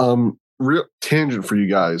 Real tangent for you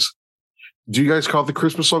guys. Do you guys call it the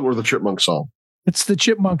Christmas song or the Chipmunk song? It's the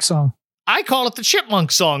Chipmunk song. I call it the Chipmunk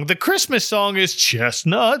song. The Christmas song is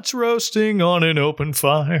chestnuts roasting on an open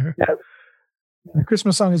fire. Yeah. The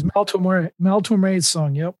Christmas song is Mel Torme's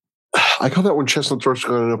song. Yep. I call that one chestnuts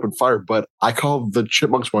roasting on an open fire, but I call the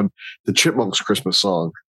Chipmunks one the Chipmunks Christmas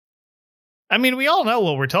song. I mean, we all know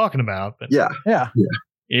what we're talking about. But Yeah.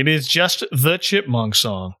 It is just the Chipmunk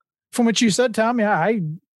song. From what you said, Tom, yeah, I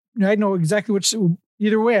know exactly which.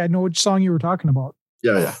 Either way, I know which song you were talking about.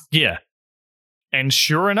 Yeah. And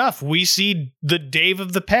sure enough, we see the Dave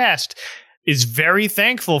of the past is very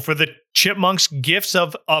thankful for the Chipmunks' gifts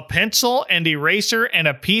of a pencil and eraser and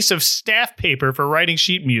a piece of staff paper for writing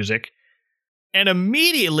sheet music. And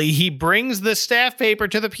immediately he brings the staff paper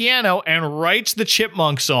to the piano and writes the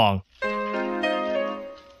Chipmunk song.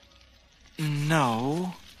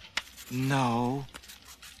 No.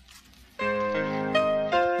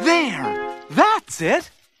 There! That's it!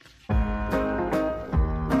 I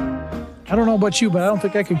don't know about you, but I don't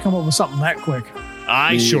think I could come up with something that quick.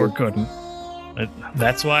 I sure couldn't.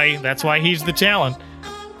 That's why he's the talent.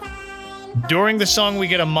 During the song, we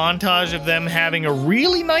get a montage of them having a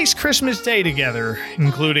really nice Christmas day together,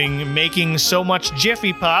 including making so much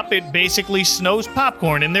Jiffy Pop it basically snows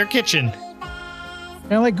popcorn in their kitchen.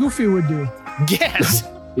 Kind of like Goofy would do. Yes.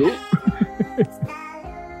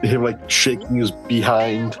 Him like shaking his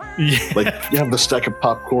behind. Yeah. Like you have the stack of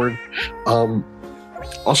popcorn.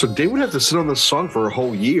 Also, they would have to sit on this song for a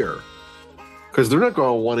whole year because they're not going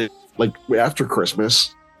to want it like after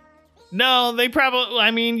Christmas. No, they probably,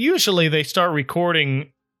 I mean, usually they start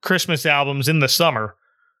recording Christmas albums in the summer.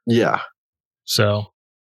 Yeah. So,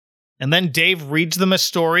 and then Dave reads them a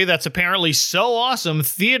story that's apparently so awesome,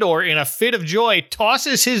 Theodore, in a fit of joy,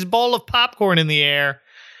 tosses his bowl of popcorn in the air,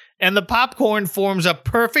 and the popcorn forms a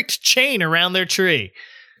perfect chain around their tree.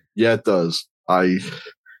 Yeah, it does. I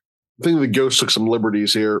think the ghost took some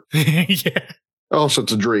liberties here. Yeah. Also,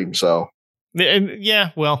 it's a dream, so. Yeah,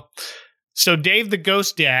 well. So Dave the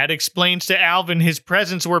Ghost Dad explains to Alvin his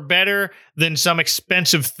presents were better than some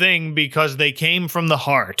expensive thing because they came from the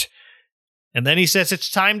heart. And then he says it's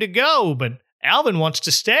time to go, but Alvin wants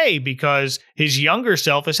to stay because his younger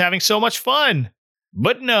self is having so much fun.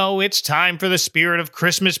 But no, it's time for the spirit of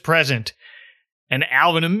Christmas present. And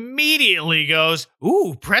Alvin immediately goes,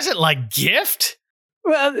 ooh, present like gift?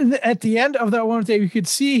 Well, at the end of that one day, you could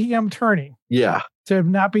see him turning. Yeah. To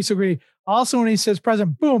not be so greedy. Also, when he says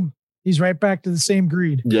present, boom, he's right back to the same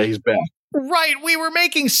greed. Yeah, he's back. Right, we were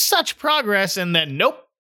making such progress, and then nope.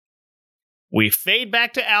 We fade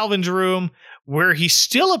back to Alvin's room, where he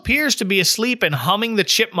still appears to be asleep and humming the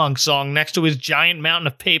Chipmunk song next to his giant mountain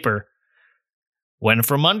of paper. When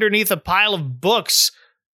from underneath a pile of books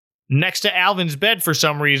next to Alvin's bed for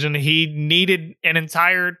some reason, he needed an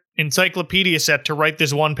entire encyclopedia set to write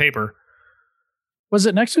this one paper. Was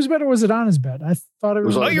it next to his bed or was it on his bed? I thought it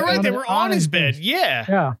was. Oh, you're right. They were on his bed. Yeah.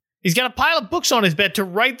 Yeah. He's got a pile of books on his bed to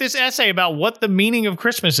write this essay about what the meaning of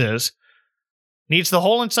Christmas is. Needs the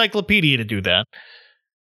whole encyclopedia to do that.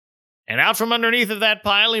 And out from underneath of that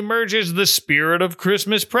pile emerges the spirit of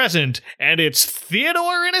Christmas present, and it's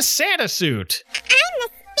Theodore in a Santa suit. I'm the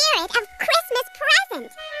spirit of Christmas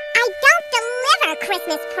present. I don't deliver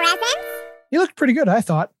Christmas presents. He looked pretty good, I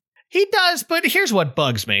thought. He does, but here's what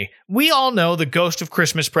bugs me. We all know the ghost of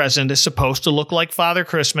Christmas present is supposed to look like Father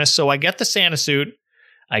Christmas, so I get the Santa suit.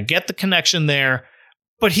 I get the connection there,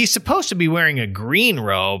 but he's supposed to be wearing a green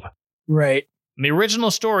robe. Right. In the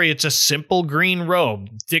original story, it's a simple green robe.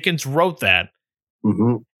 Dickens wrote that.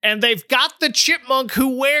 Mm-hmm. And they've got the chipmunk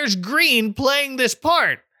who wears green playing this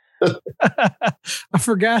part. I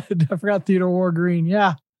forgot Theodore wore green.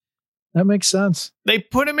 Yeah, that makes sense. They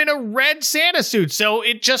put him in a red Santa suit, so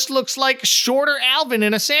it just looks like shorter Alvin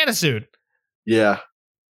in a Santa suit. Yeah.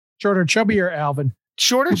 Shorter, chubbier Alvin.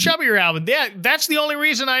 Shorter, chubbier Alvin. Yeah, that's the only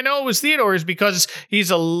reason I know it was Theodore, is because he's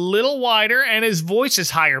a little wider and his voice is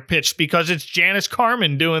higher pitched because it's Janice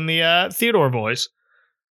Carmen doing the Theodore voice.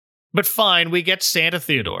 But fine, we get Santa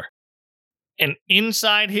Theodore. And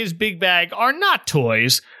inside his big bag are not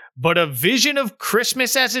toys, but a vision of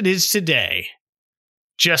Christmas as it is today.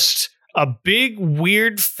 Just a big,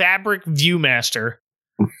 weird fabric Viewmaster.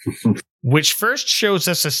 Which first shows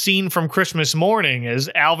us a scene from Christmas morning as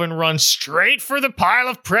Alvin runs straight for the pile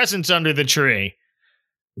of presents under the tree.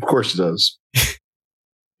 Of course he does.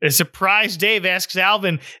 A surprised Dave asks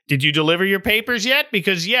Alvin, "Did you deliver your papers yet?"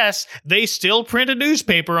 Because yes, they still print a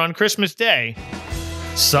newspaper on Christmas Day.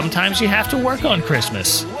 Sometimes you have to work on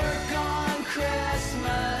Christmas.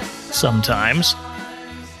 Sometimes.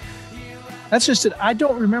 That's just it. I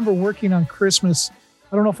don't remember working on Christmas.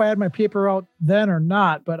 I don't know if I had my paper out then or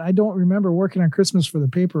not, but I don't remember working on Christmas for the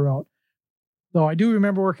paper route. Though I do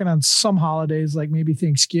remember working on some holidays, like maybe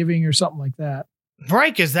Thanksgiving or something like that.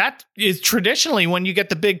 Right, because that is traditionally when you get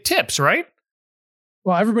the big tips, right?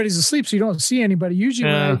 Well, everybody's asleep, so you don't see anybody.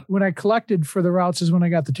 Usually when I collected for the routes is when I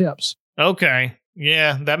got the tips. Okay.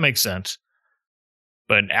 Yeah, that makes sense.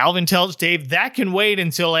 But Alvin tells Dave that can wait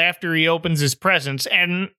until after he opens his presents.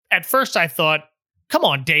 And at first I thought, come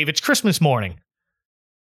on, Dave, it's Christmas morning.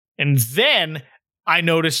 And then I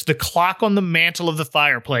noticed the clock on the mantle of the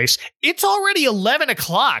fireplace. It's already 11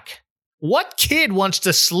 o'clock. What kid wants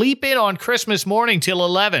to sleep in on Christmas morning till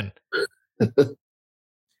 11?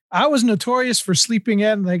 I was notorious for sleeping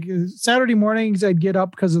in. Like Saturday mornings, I'd get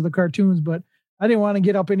up because of the cartoons, but I didn't want to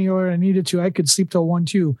get up any earlier than I needed to. I could sleep till 1,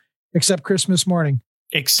 2, except Christmas morning.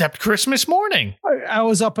 Except Christmas morning. I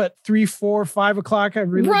was up at 3, 4, 5 o'clock. I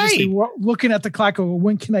religiously looking at the clock.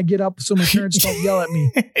 When can I get up so my parents don't yell at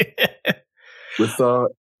me? With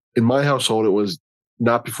in my household, it was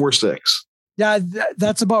not before 6. Yeah,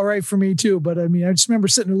 that's about right for me too. But I mean, I just remember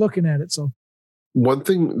sitting and looking at it. So one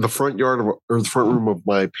thing, the front yard or the front room of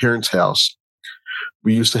my parents' house,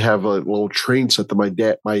 we used to have a little train set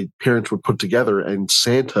that my parents would put together, and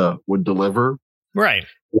Santa would deliver. Right.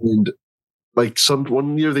 And like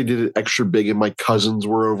one year they did it extra big, and my cousins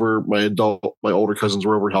were over. My older cousins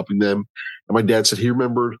were over helping them, and my dad said he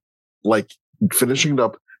remembered like finishing it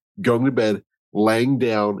up, going to bed, laying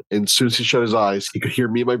down, and as soon as he shut his eyes, he could hear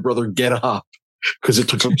me and my brother get up because it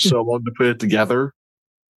took him so long to put it together.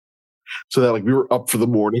 So that like we were up for the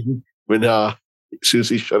morning when as soon as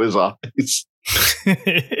he shut his eyes.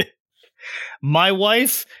 My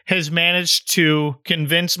wife has managed to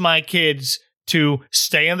convince my kids to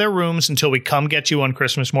stay in their rooms until we come get you on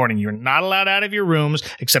Christmas morning. You're not allowed out of your rooms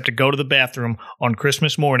except to go to the bathroom on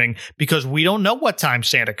Christmas morning because we don't know what time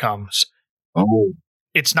Santa comes. Oh.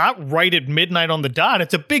 It's not right at midnight on the dot.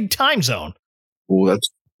 It's a big time zone. Oh, that's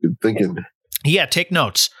good thinking. Yeah, take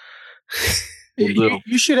notes.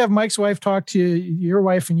 You should have Mike's wife talk to your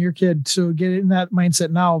wife and your kid to get in that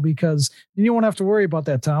mindset now, because then you won't have to worry about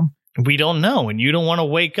that, Tom. We don't know, and you don't want to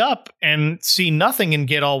wake up and see nothing and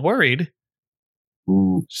get all worried.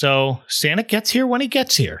 Ooh. So Santa gets here when he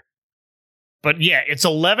gets here. But yeah, it's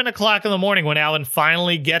 11 o'clock in the morning when Alan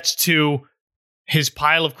finally gets to his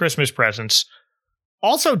pile of Christmas presents.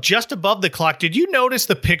 Also, just above the clock, did you notice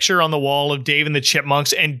the picture on the wall of Dave and the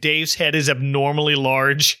Chipmunks, and Dave's head is abnormally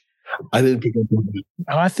large? I didn't pick up on it.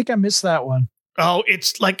 Oh, I think I missed that one. Oh,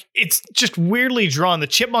 it's just weirdly drawn. The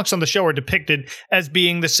chipmunks on the show are depicted as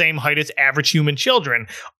being the same height as average human children.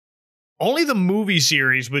 Only the movie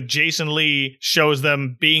series with Jason Lee shows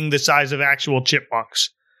them being the size of actual chipmunks.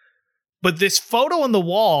 But this photo on the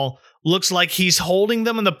wall looks like he's holding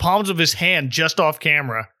them in the palms of his hand just off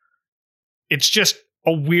camera. It's just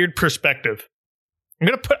a weird perspective. I'm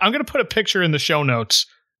gonna put a picture in the show notes.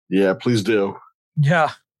 Yeah, please do.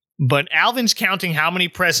 Yeah. But Alvin's counting how many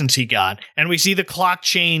presents he got, and we see the clock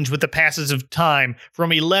change with the passes of time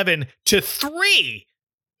from 11 to 3.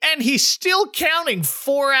 And he's still counting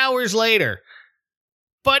 4 hours later.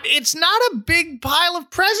 But it's not a big pile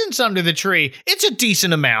of presents under the tree. It's a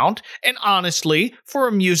decent amount. And honestly, for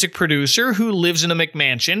a music producer who lives in a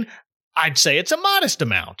McMansion, I'd say it's a modest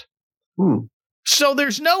amount. So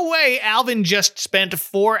there's no way Alvin just spent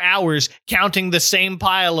 4 hours counting the same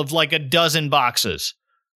pile of like a dozen boxes.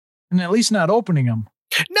 And at least not opening them.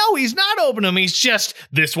 No, he's not opening them. He's just,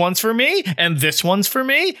 this one's for me, and this one's for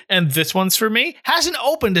me, and this one's for me. Hasn't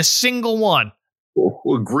opened a single one.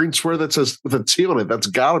 A green square that says with a T on it, that's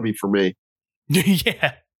gotta be for me.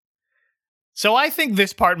 Yeah. So I think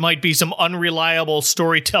this part might be some unreliable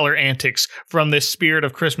storyteller antics from this Spirit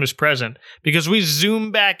of Christmas Present, because we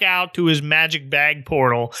zoom back out to his magic bag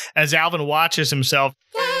portal as Alvin watches himself.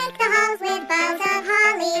 Deck the halls with boughs of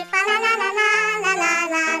holly, fa la la la la la la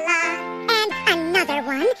la la. And another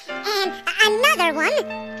one, and another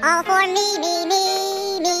one, all for me, me,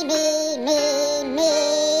 me, me, me, me,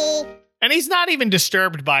 me. And he's not even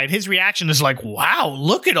disturbed by it. His reaction is like, wow,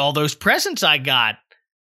 look at all those presents I got.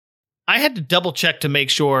 I had to double check to make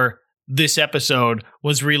sure this episode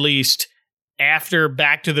was released after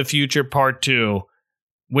Back to the Future Part 2,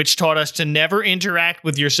 which taught us to never interact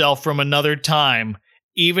with yourself from another time,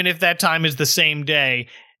 even if that time is the same day.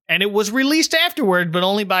 And it was released afterward, but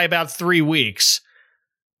only by about 3 weeks.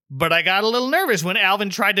 But I got a little nervous when Alvin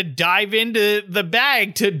tried to dive into the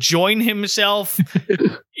bag to join himself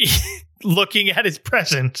looking at his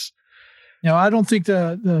presents. Now, I don't think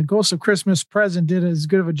the Ghost of Christmas Present did as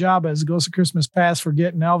good of a job as Ghost of Christmas Past for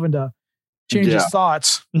getting Alvin to change his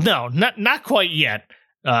thoughts. No, not quite yet.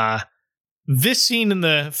 This scene in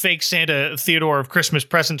the fake Santa Theodore of Christmas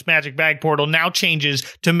Presents magic bag portal now changes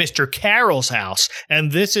to Mr. Carroll's house,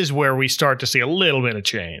 and this is where we start to see a little bit of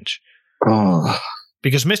change.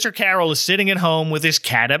 Because Mr. Carroll is sitting at home with his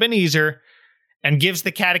cat Ebenezer and gives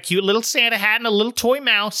the cat a cute little Santa hat and a little toy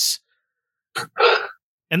mouse.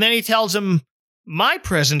 And then he tells him, my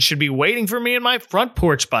present should be waiting for me in my front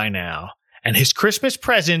porch by now. And his Christmas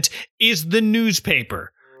present is the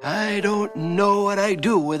newspaper. I don't know what I'd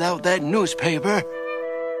do without that newspaper.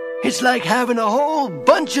 It's like having a whole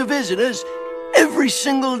bunch of visitors every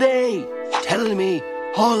single day, telling me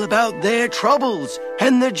all about their troubles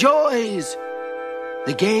and their joys,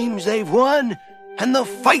 the games they've won and the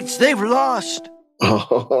fights they've lost.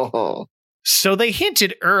 So they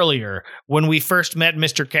hinted earlier when we first met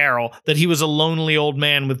Mr. Carroll that he was a lonely old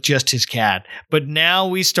man with just his cat. But now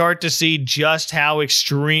we start to see just how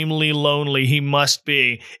extremely lonely he must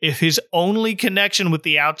be if his only connection with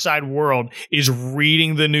the outside world is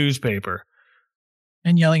reading the newspaper.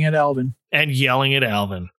 And yelling at Alvin. Yeah,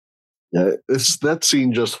 that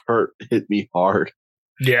scene just hit me hard.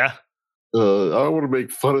 Yeah. I don't want to make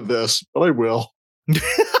fun of this, but I will.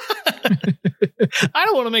 I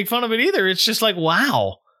don't want to make fun of it either. It's just like,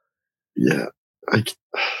 wow. Yeah. It's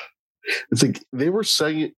like they were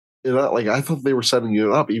saying it, like I thought they were setting it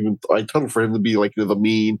up. Even I told for him to be like the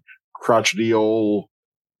mean, crotchety old.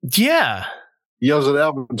 Yeah. He yells at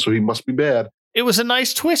Alvin, so he must be bad. It was a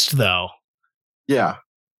nice twist, though. Yeah.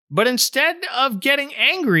 But instead of getting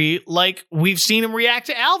angry like we've seen him react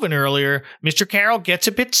to Alvin earlier, Mr. Carroll gets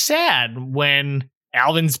a bit sad when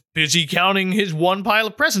Alvin's busy counting his one pile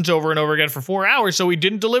of presents over and over again for 4 hours, so he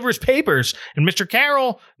didn't deliver his papers. And Mr.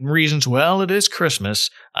 Carroll reasons, well, it is Christmas.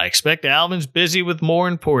 I expect Alvin's busy with more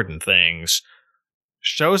important things.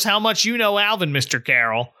 Shows how much you know Alvin, Mr.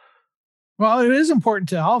 Carroll. Well, it is important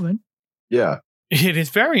to Alvin. Yeah. It is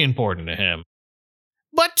very important to him.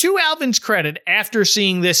 But to Alvin's credit, after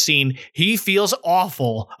seeing this scene, he feels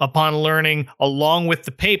awful upon learning, along with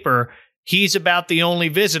the paper, he's about the only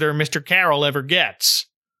visitor Mr. Carroll ever gets.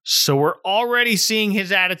 So we're already seeing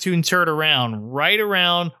his attitude turn around right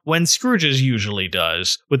around when Scrooge's usually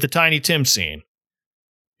does, with the Tiny Tim scene,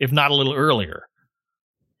 if not a little earlier.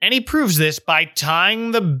 And he proves this by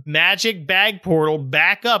tying the magic bag portal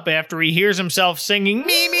back up after he hears himself singing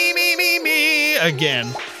me, me, me, me, me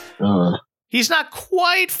again. He's not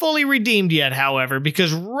quite fully redeemed yet, however,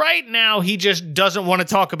 because right now he just doesn't want to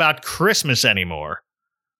talk about Christmas anymore.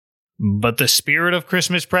 But the Spirit of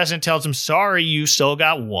Christmas Present tells him, sorry, you still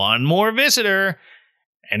got one more visitor.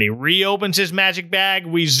 And he reopens his magic bag,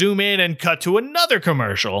 we zoom in and cut to another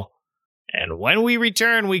commercial. And when we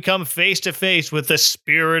return, we come face to face with the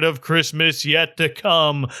Spirit of Christmas yet to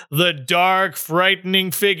come. The dark,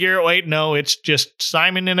 frightening figure. Wait, no, it's just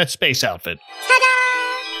Simon in a space outfit. Ta-da!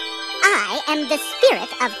 I am the Spirit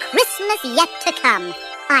of Christmas yet to come.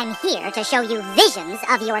 I'm here to show you visions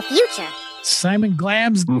of your future. Simon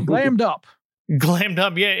glammed up. Glammed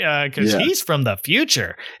up, yeah, because he's from the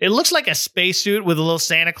future. It looks like a spacesuit with a little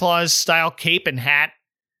Santa Claus style cape and hat.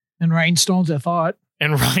 And rhinestones, I thought.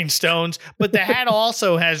 and rhinestones, but the hat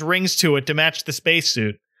also has rings to it to match the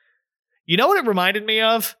spacesuit. You know what it reminded me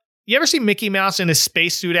of? You ever see Mickey Mouse in his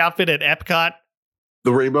spacesuit outfit at Epcot?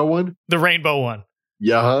 The rainbow one? The rainbow one.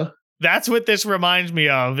 Yeah. Huh? That's what this reminds me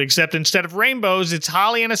of, except instead of rainbows, it's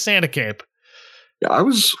Holly in a Santa cape. Yeah, I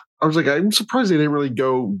was like, I'm surprised they didn't really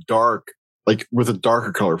go dark, like with a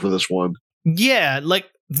darker color for this one. Yeah, like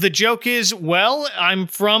the joke is, well, I'm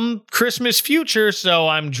from Christmas future, so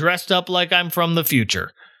I'm dressed up like I'm from the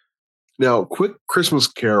future. Now, quick Christmas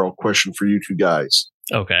Carol question for you two guys.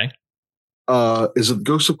 Okay. Is it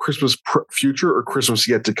Ghost of Christmas Future or Christmas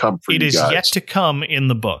Yet to Come for you guys? It is yet to come in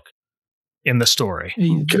the book, in the story.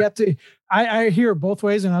 Okay. I hear it both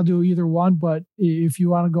ways, and I'll do either one. But if you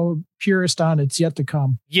want to go purist on it's yet to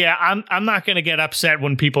come. Yeah, I'm not going to get upset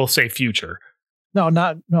when people say future.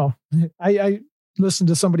 No. I listen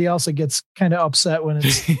to somebody else that gets kind of upset when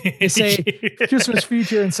they say Christmas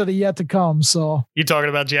future instead of yet to come. So you talking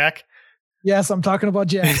about Jack? Yes, I'm talking about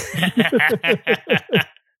Jack.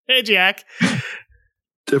 Hey, Jack.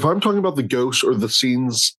 If I'm talking about the ghosts or the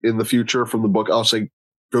scenes in the future from the book, I'll say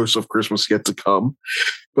Ghosts of Christmas Yet to Come.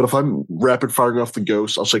 But if I'm rapid firing off the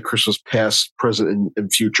ghosts, I'll say Christmas past, present,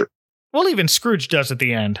 and future. Well, even Scrooge does at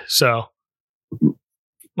the end. So,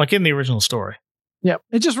 like in the original story. Yeah,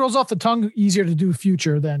 it just rolls off the tongue easier to do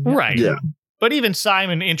future than. Right. Yeah. But even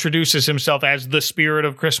Simon introduces himself as the spirit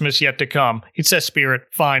of Christmas yet to come. He says spirit,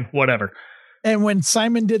 fine, whatever. And when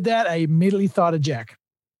Simon did that, I immediately thought of Jack.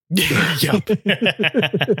 Yep.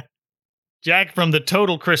 Jack from the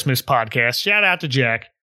Total Christmas podcast. Shout out to Jack.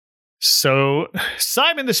 So,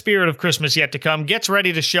 Simon, the spirit of Christmas yet to come, gets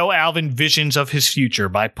ready to show Alvin visions of his future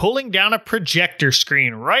by pulling down a projector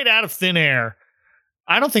screen right out of thin air.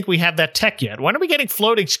 I don't think we have that tech yet. When are we getting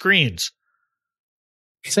floating screens?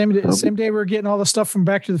 Same day we're getting all the stuff from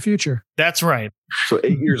Back to the Future. That's right. So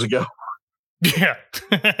 8 years ago. Yeah.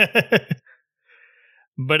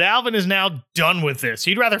 But Alvin is now done with this.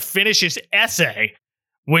 He'd rather finish his essay,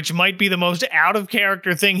 which might be the most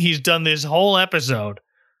out-of-character thing he's done this whole episode.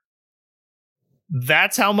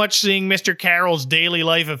 That's how much seeing Mr. Carroll's daily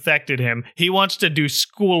life affected him. He wants to do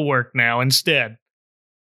schoolwork now instead.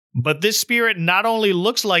 But this spirit not only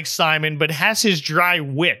looks like Simon, but has his dry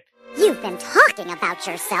wit. You've been talking about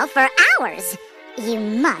yourself for hours. You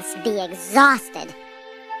must be exhausted.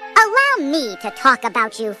 Allow me to talk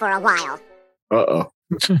about you for a while. Uh-oh.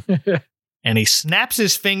 And he snaps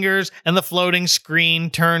his fingers, and the floating screen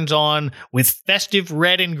turns on with festive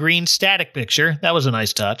red and green static picture. That was a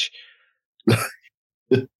nice touch.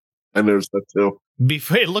 I noticed that too.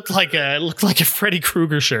 It looked like a Freddy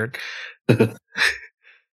Krueger shirt.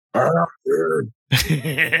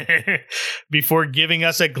 Before giving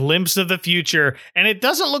us a glimpse of the future. And it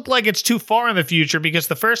doesn't look like it's too far in the future because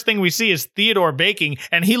the first thing we see is Theodore baking,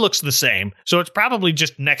 and he looks the same. So it's probably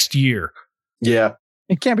just next year. Yeah.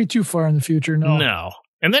 It can't be too far in the future, no. No.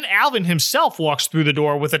 And then Alvin himself walks through the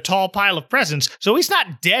door with a tall pile of presents, so he's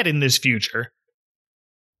not dead in this future.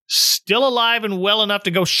 Still alive and well enough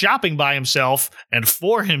to go shopping by himself and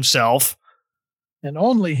for himself. And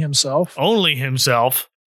only himself. Only himself.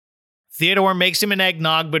 Theodore makes him an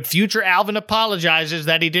eggnog, but future Alvin apologizes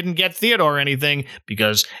that he didn't get Theodore anything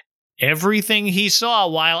because everything he saw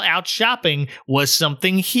while out shopping was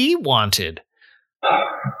something he wanted.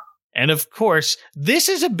 And of course, this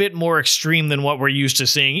is a bit more extreme than what we're used to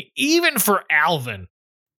seeing, even for Alvin.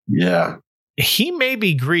 Yeah. He may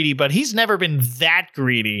be greedy, but he's never been that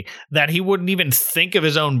greedy that he wouldn't even think of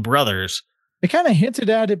his own brothers. They kind of hinted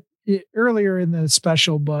at it earlier in the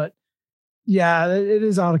special, but yeah, it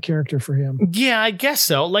is out of character for him. Yeah, I guess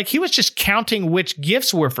so. Like, he was just counting which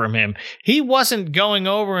gifts were from him. He wasn't going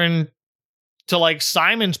over and to like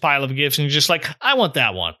Simon's pile of gifts and just like, I want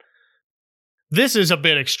that one. This is a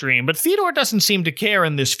bit extreme, but Theodore doesn't seem to care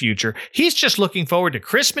in this future. He's just looking forward to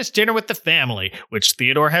Christmas dinner with the family, which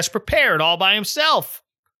Theodore has prepared all by himself.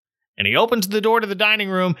 And he opens the door to the dining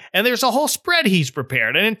room, and there's a whole spread he's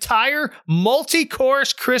prepared, an entire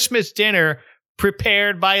multi-course Christmas dinner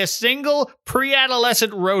prepared by a single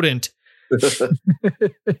pre-adolescent rodent. And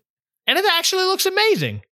it actually looks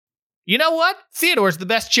amazing. You know what? Theodore's the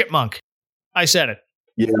best chipmunk. I said it.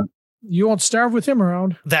 Yeah. You won't starve with him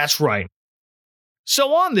around. That's right.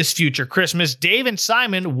 So on this future Christmas, Dave and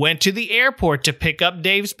Simon went to the airport to pick up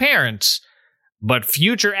Dave's parents. But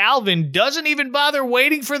future Alvin doesn't even bother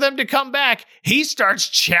waiting for them to come back. He starts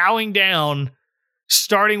chowing down,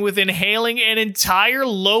 starting with inhaling an entire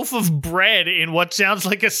loaf of bread in what sounds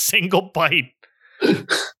like a single bite.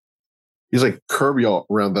 He's like Kirby all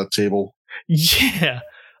around that table. Yeah.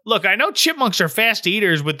 Look, I know chipmunks are fast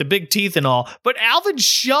eaters with the big teeth and all, but Alvin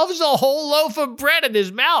shoves a whole loaf of bread in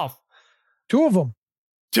his mouth. 2 of them.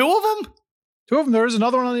 Two of them? Two of them. There was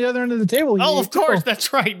another one on the other end of the table. Oh, of course.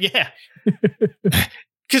 That's right. Yeah.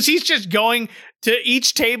 Because he's just going to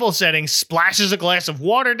each table setting, splashes a glass of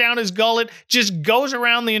water down his gullet, just goes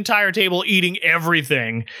around the entire table eating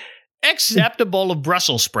everything, except a bowl of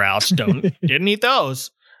Brussels sprouts. Didn't eat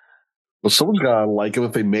those. Well, someone's got to like them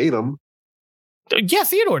if they made them. Yeah,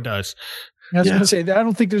 Theodore does. I was going to say, I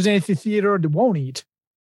don't think there's anything Theodore won't eat.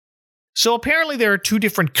 So apparently there are two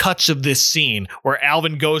different cuts of this scene where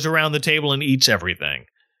Alvin goes around the table and eats everything.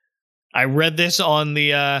 I read this on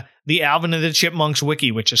the Alvin and the Chipmunks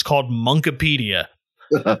wiki, which is called Monkipedia.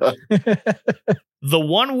 The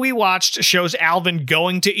one we watched shows Alvin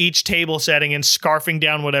going to each table setting and scarfing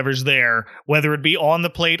down whatever's there, whether it be on the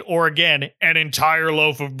plate or, again, an entire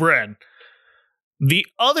loaf of bread. The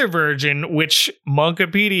other version, which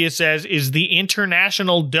Monkipedia says is the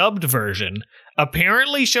international dubbed version,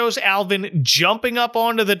 apparently shows Alvin jumping up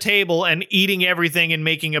onto the table and eating everything and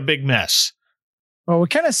making a big mess. Well, we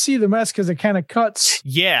kind of see the mess because it kind of cuts.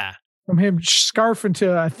 Yeah. From him scarfing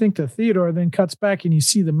to, I think, to Theodore, then cuts back and you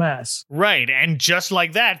see the mess. Right. And just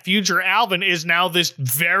like that, future Alvin is now this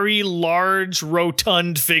very large,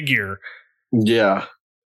 rotund figure. Yeah.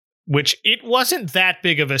 Which it wasn't that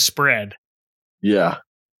big of a spread. Yeah.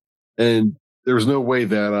 And there was no way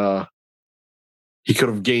that he could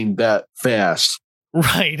have gained that fast.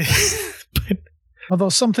 Right. Although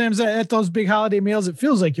sometimes at those big holiday meals, it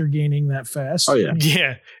feels like you're gaining that fast. Oh, yeah.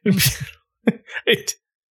 Yeah. It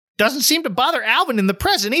doesn't seem to bother Alvin in the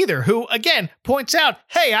present either, who, again, points out,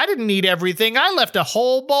 hey, I didn't eat everything. I left a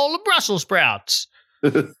whole bowl of Brussels sprouts.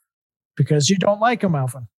 Because you don't like them,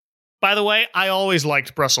 Alvin. By the way, I always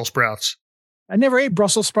liked Brussels sprouts. I never ate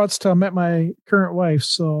Brussels sprouts till I met my current wife,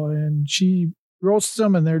 and she roasts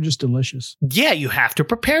them, and they're just delicious. Yeah, you have to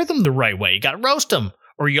prepare them the right way. You got to roast them.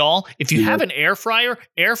 Or y'all, if you have an air fryer,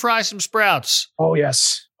 air fry some sprouts. Oh,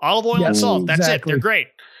 yes. Olive oil and salt. That's exactly. it. They're great.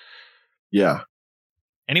 Yeah.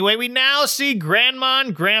 Anyway, we now see Grandma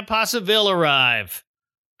and Grandpa Seville arrive.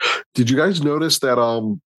 Did you guys notice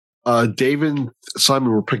that Dave and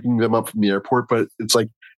Simon were picking them up from the airport, but it's like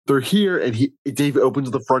they're here and Dave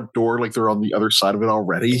opens the front door like they're on the other side of it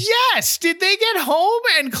already? Yes! Did they get home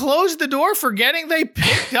and close the door forgetting they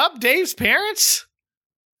picked up Dave's parents?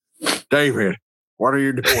 David, what are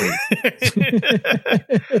you doing?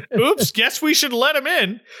 Oops, guess we should let him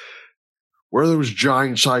in. Where are those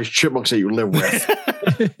giant-sized chipmunks that you live with?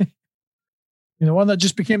 The one that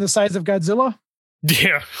just became the size of Godzilla?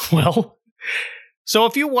 Yeah, well. So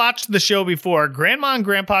if you watched the show before, Grandma and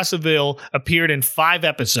Grandpa Seville appeared in 5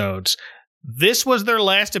 episodes. This was their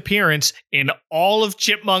last appearance in all of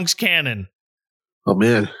Chipmunks canon. Oh,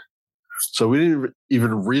 man. So we didn't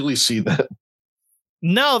even really see that.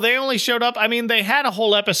 No, they only showed up. I mean, they had a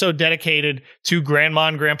whole episode dedicated to Grandma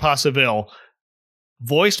and Grandpa Seville,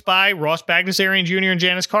 voiced by Ross Bagdasarian Jr. and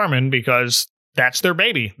Janice Carmen, because that's their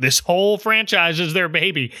baby. This whole franchise is their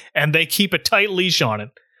baby, and they keep a tight leash on it.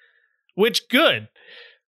 Which, good.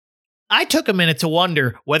 I took a minute to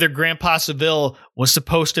wonder whether Grandpa Seville was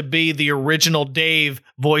supposed to be the original Dave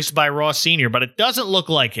voiced by Ross Sr., but it doesn't look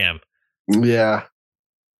like him. Yeah.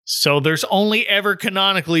 So there's only ever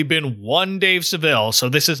canonically been one Dave Seville, so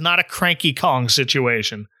this is not a Cranky Kong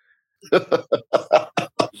situation.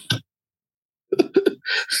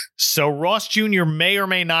 So Ross Jr. may or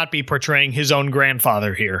may not be portraying his own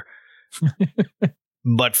grandfather here.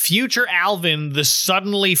 But future Alvin, the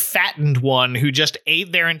suddenly fattened one who just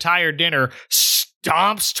ate their entire dinner,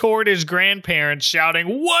 stomps toward his grandparents shouting,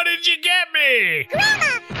 "What did you get me?"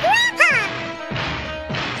 Grandma! Grandpa!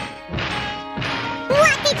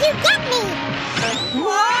 What did you get me?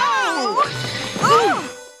 Whoa!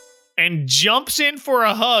 Oh! And jumps in for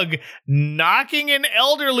a hug, knocking an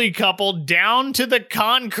elderly couple down to the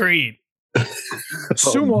concrete.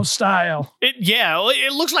 Sumo style.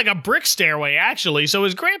 It looks like a brick stairway, actually, so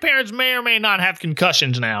his grandparents may or may not have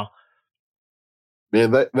concussions now.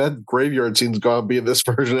 Man, that graveyard scene's gonna be in this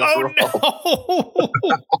version after all.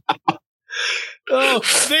 Oh,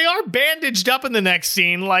 they are bandaged up in the next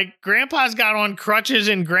scene, like Grandpa's got on crutches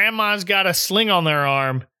and Grandma's got a sling on their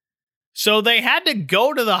arm. So they had to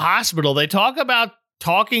go to the hospital. They talk about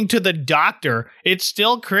talking to the doctor. It's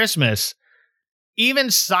still Christmas.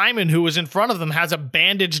 Even Simon, who was in front of them, has a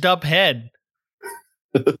bandaged up head.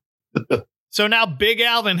 So now Big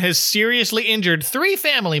Alvin has seriously injured 3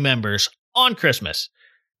 family members on Christmas.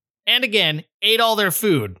 And again, ate all their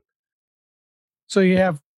food. So you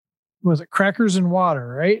have, was it crackers and water,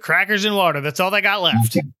 right? Crackers and water. That's all they got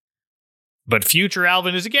left. But future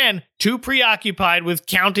Alvin is, again, too preoccupied with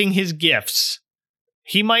counting his gifts.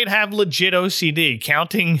 He might have legit OCD,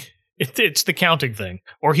 counting. It's the counting thing.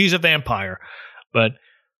 Or he's a vampire. But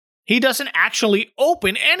He doesn't actually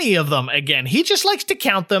open any of them again. He just likes to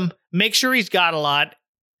count them, make sure he's got a lot.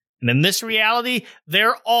 And in this reality,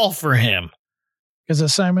 they're all for him. Because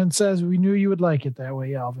as Simon says, we knew you would like it that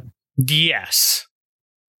way, Alvin. Yes.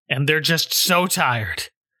 And they're just so tired.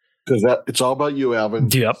 Because it's all about you, Alvin.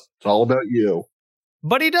 Yep. It's all about you.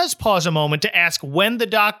 But he does pause a moment to ask when the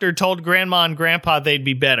doctor told Grandma and Grandpa they'd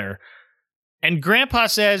be better. And Grandpa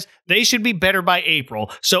says they should be better by April.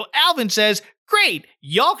 So Alvin says, great,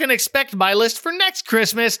 y'all can expect my list for next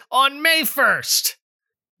Christmas on May 1st.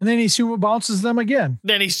 And then he Suma bounces them again.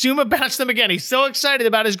 He's so excited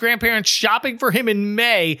about his grandparents shopping for him in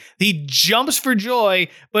May, he jumps for joy,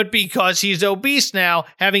 but because he's obese now,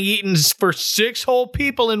 having eaten for 6 whole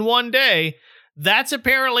people in one day, that's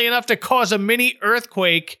apparently enough to cause a mini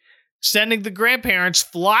earthquake, sending the grandparents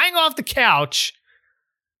flying off the couch,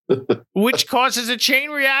 which causes a chain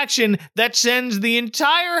reaction that sends the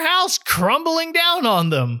entire house crumbling down on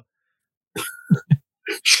them.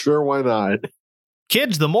 Sure, why not?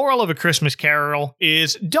 Kids, the moral of A Christmas Carol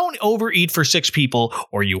is don't overeat for 6 people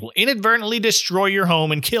or you will inadvertently destroy your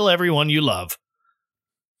home and kill everyone you love.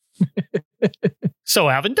 So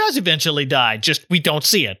Alvin does eventually die, just we don't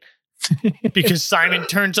see it. Because Simon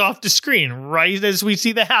turns off the screen right as we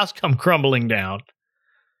see the house come crumbling down.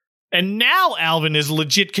 And now Alvin is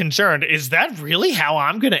legit concerned. Is that really how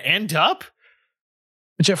I'm going to end up?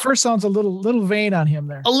 Which at first sounds a little vain on him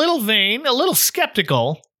there. A little vain, a little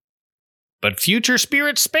skeptical. But future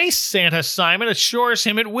Spirit Space Santa Simon assures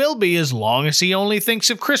him it will be as long as he only thinks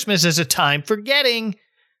of Christmas as a time for getting.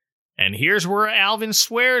 And here's where Alvin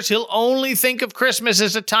swears he'll only think of Christmas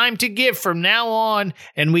as a time to give from now on,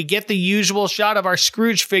 and we get the usual shot of our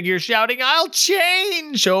Scrooge figure shouting, "I'll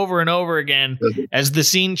change!" over and over again as the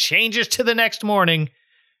scene changes to the next morning.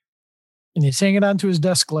 And he's hanging onto his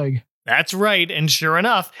desk leg. That's right, and sure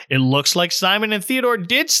enough, it looks like Simon and Theodore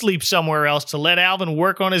did sleep somewhere else to let Alvin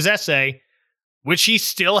work on his essay, which he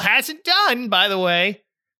still hasn't done, by the way.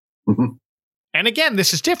 Mm-hmm. And again,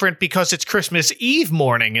 this is different because it's Christmas Eve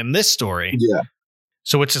morning in this story. Yeah.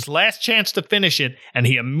 So it's his last chance to finish it, and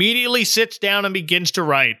he immediately sits down and begins to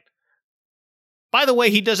write. By the way,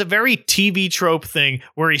 he does a very TV trope thing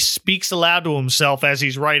where he speaks aloud to himself as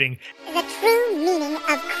he's writing. The True Meaning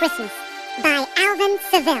of Christmas by Alvin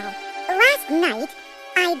Seville. Last night,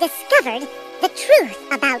 I discovered the truth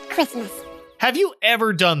about Christmas. Have you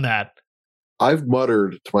ever done that? I've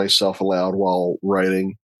muttered to myself aloud while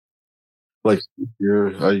writing. Like,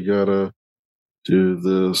 I gotta do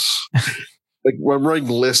this. Like when I'm writing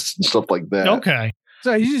lists and stuff like that. Okay.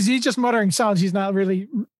 So he's just muttering sounds. He's not really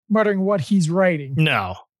muttering what he's writing.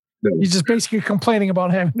 No. He's just basically complaining about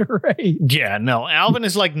having to write. Yeah, no. Alvin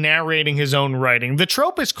is like narrating his own writing. The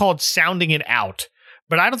trope is called sounding it out,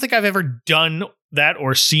 but I don't think I've ever done that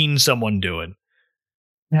or seen someone do it.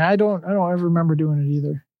 Yeah, I don't ever remember doing it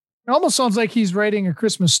either. It almost sounds like he's writing a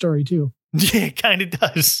Christmas story too. Yeah, it kind of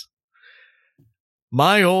does.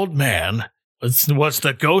 My old man was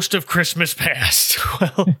the ghost of Christmas past.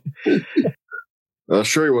 Well,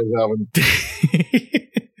 sure he was, Alvin.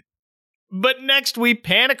 But next we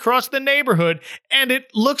pan across the neighborhood, and it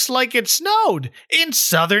looks like it snowed in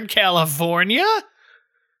Southern California.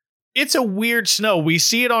 It's a weird snow. We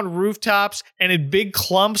see it on rooftops and in big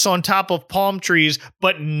clumps on top of palm trees,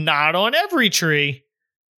 but not on every tree.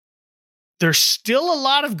 There's still a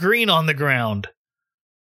lot of green on the ground.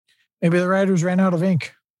 Maybe the writers ran out of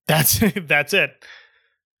ink. That's it.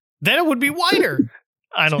 Then it would be whiter.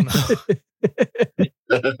 I don't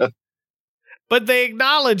know. But they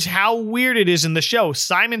acknowledge how weird it is in the show.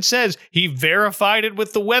 Simon says he verified it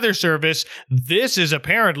with the weather service. This is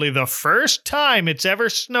apparently the first time it's ever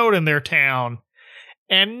snowed in their town.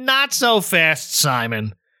 And not so fast,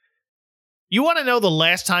 Simon. You want to know the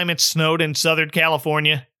last time it snowed in Southern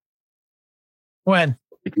California? When?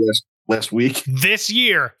 Last week. This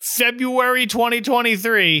year, February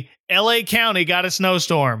 2023, LA County got a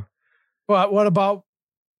snowstorm. Well, what about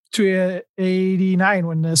 289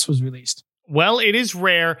 when this was released? Well, it is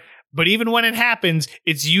rare, but even when it happens,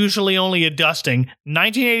 it's usually only a dusting.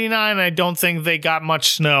 1989, I don't think they got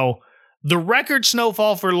much snow. The record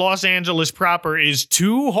snowfall for Los Angeles proper is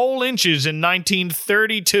 2 whole inches in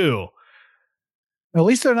 1932. At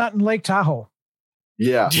least they're not in Lake Tahoe.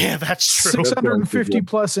 Yeah. Yeah, that's true. 650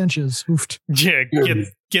 plus inches. Oofed. Yeah,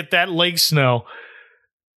 get that lake snow.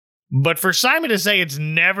 But for Simon to say it's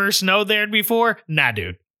never snowed there before, nah,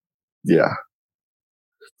 dude. Yeah.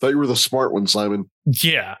 Thought you were the smart one, Simon.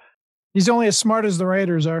 Yeah. He's only as smart as the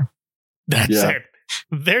writers are. That's it.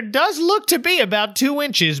 There does look to be about 2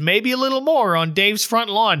 inches, maybe a little more, on Dave's front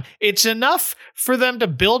lawn. It's enough for them to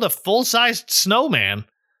build a full-sized snowman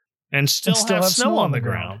and still have snow on the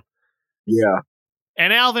ground. Yeah.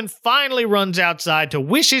 And Alvin finally runs outside to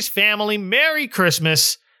wish his family Merry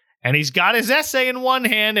Christmas. And he's got his essay in one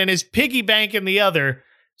hand and his piggy bank in the other.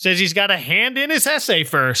 Says he's got to hand in his essay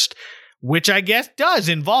first, which I guess does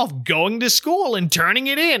involve going to school and turning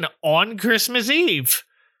it in on Christmas Eve.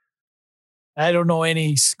 I don't know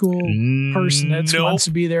any school person that wants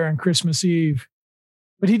to be there on Christmas Eve.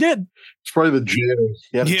 But he did. It's probably the janitor.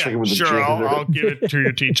 You have to check in with the janitor. I'll give it to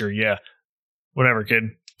your teacher. Yeah. Whatever, kid.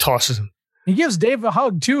 Tosses him. He gives Dave a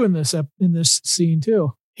hug, too, in this scene,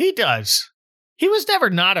 too. He does. He was never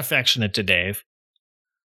not affectionate to Dave.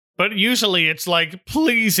 But usually it's like,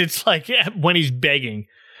 please, it's like when he's begging.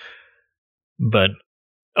 But,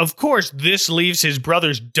 of course, this leaves his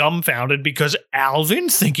brothers dumbfounded because Alvin,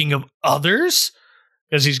 thinking of others,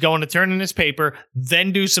 because he's going to turn in his paper,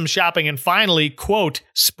 then do some shopping, and finally, quote,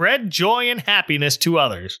 spread joy and happiness to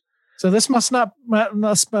others. So this must not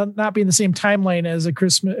be in the same timeline as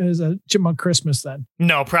a Chipmunk Christmas, then.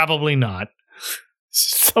 No, probably not.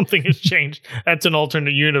 Something has changed. That's an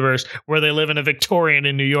alternate universe where they live in a Victorian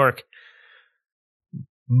in New York.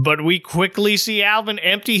 But we quickly see Alvin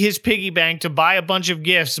empty his piggy bank to buy a bunch of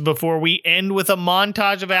gifts before we end with a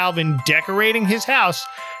montage of Alvin decorating his house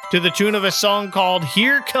to the tune of a song called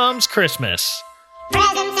Here Comes Christmas.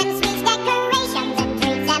 Presents and sweets, decorations and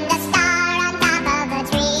treats, and the star on top of the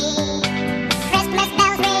tree. Christmas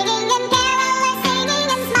bells ringing and carolers singing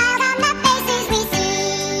and smiles on the faces we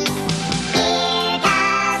see. Here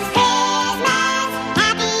comes Christmas,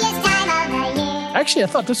 happiest time of the year. Actually, I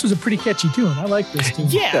thought this was a pretty catchy tune. I like this tune.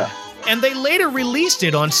 Yeah. And they later released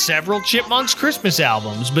it on several Chipmunks Christmas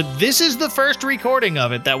albums, but this is the first recording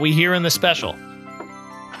of it that we hear in the special.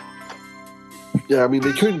 Yeah, I mean,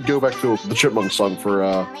 they couldn't go back to the Chipmunk song for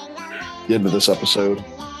the end of this episode.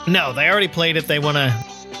 No, they already played it. They want to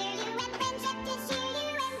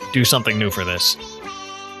do something new for this.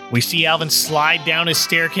 We see Alvin slide down his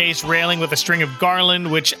staircase railing with a string of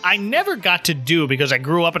garland, which I never got to do because I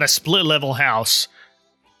grew up in a split-level house.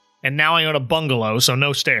 And now I own a bungalow, so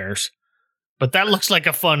no stairs. But that looks like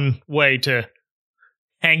a fun way to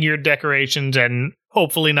hang your decorations and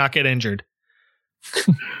hopefully not get injured.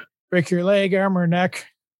 Break your leg, arm, or neck.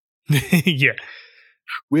 Yeah.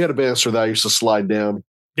 We had a banister that I used to slide down.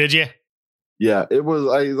 Did you? Yeah, it was,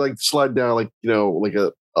 I like slide down like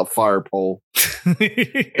a fire pole.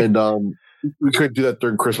 And we couldn't do that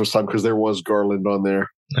during Christmas time because there was garland on there.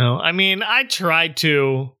 No, I mean, I tried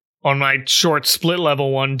to on my short split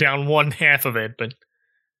level one down one half of it, but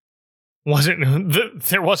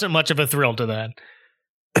there wasn't much of a thrill to that.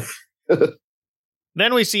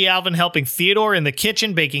 Then we see Alvin helping Theodore in the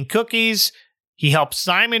kitchen baking cookies. He helps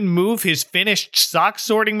Simon move his finished sock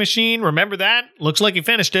sorting machine. Remember that? Looks like he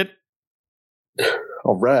finished it.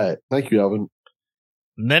 All right. Thank you, Alvin.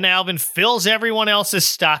 And then Alvin fills everyone else's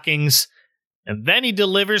stockings, and then he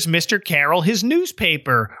delivers Mr. Carroll his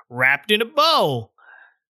newspaper wrapped in a bow.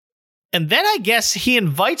 And then I guess he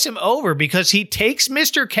invites him over because he takes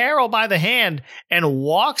Mr. Carroll by the hand and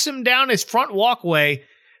walks him down his front walkway,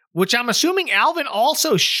 which I'm assuming Alvin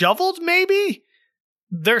also shoveled, maybe?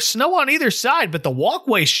 There's snow on either side, but the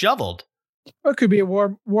walkway's shoveled. Or it could be a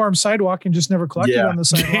warm sidewalk and just never collected on the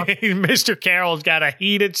sidewalk. Mr. Carroll's got a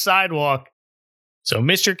heated sidewalk. So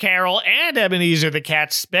Mr. Carroll and Ebenezer the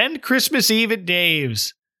cat spend Christmas Eve at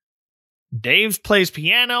Dave's. Dave plays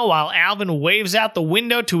piano while Alvin waves out the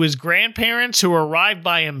window to his grandparents who arrived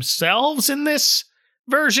by themselves in this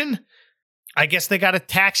version. I guess they got a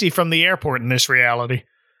taxi from the airport in this reality.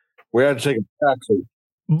 We had to take a taxi.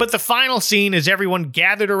 But the final scene is everyone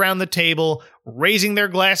gathered around the table, raising their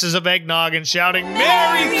glasses of eggnog and shouting,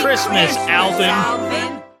 Merry Christmas,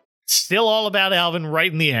 Alvin! Still all about Alvin right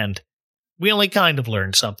in the end. We only kind of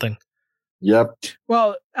learned something. Yep.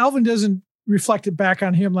 Well, Alvin doesn't reflect it back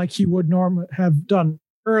on him like he would normally have done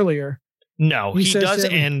earlier. No, he does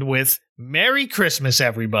end with Merry Christmas,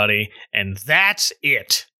 everybody, and that's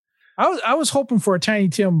it. I was hoping for a Tiny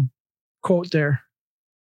Tim quote there.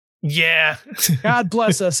 Yeah. God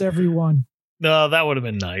bless us, everyone. No, that would have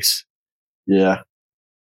been nice. Yeah.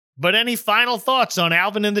 But any final thoughts on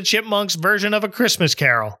Alvin and the Chipmunks version of A Christmas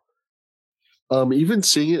Carol? Even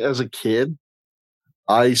seeing it as a kid,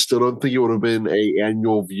 I still don't think it would have been an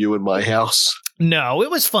annual view in my house. No, it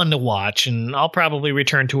was fun to watch, and I'll probably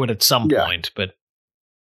return to it at some point. But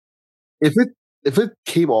if it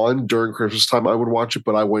came on during Christmas time, I would watch it,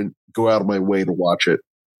 but I wouldn't go out of my way to watch it.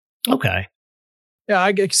 Okay. Yeah,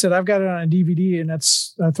 like I said, I've got it on a DVD, and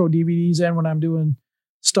I throw DVDs in when I'm doing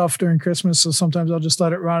stuff during Christmas. So sometimes I'll just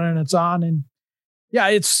let it run and it's on. And yeah,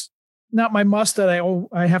 it's not my must that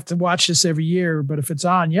I have to watch this every year, but if it's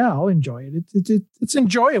on, yeah, I'll enjoy it. It's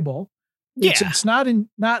enjoyable. It's not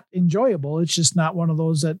enjoyable. It's just not one of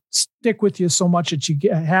those that stick with you so much that you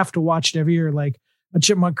have to watch it every year, like a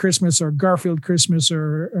Chipmunk Christmas or Garfield Christmas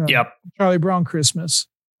or Charlie Brown Christmas.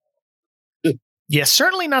 Yeah,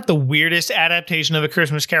 certainly not the weirdest adaptation of A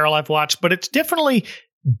Christmas Carol I've watched, but it's definitely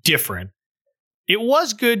different. It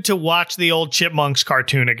was good to watch the old Chipmunks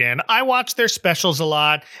cartoon again. I watch their specials a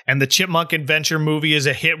lot, and the Chipmunk Adventure movie is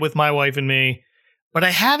a hit with my wife and me, but I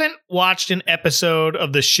haven't watched an episode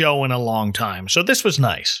of the show in a long time, so this was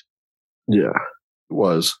nice. Yeah, it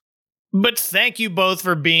was. But thank you both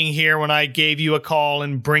for being here when I gave you a call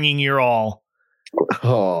and bringing your all.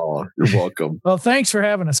 Oh, you're welcome. Well, thanks for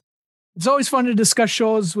having us. It's always fun to discuss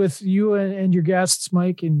shows with you and your guests,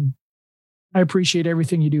 Mike, and I appreciate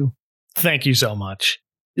everything you do. Thank you so much.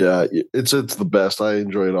 Yeah, it's the best. I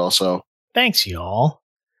enjoy it also. Thanks, y'all.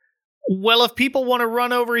 Well, if people want to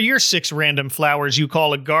run over your 6 random flowers you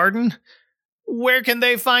call a garden, where can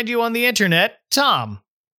they find you on the internet, Tom?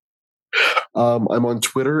 I'm on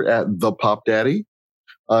Twitter at ThePopDaddy.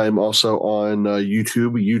 I'm also on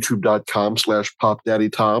YouTube,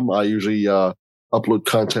 youtube.com/PopDaddyTom. I usually upload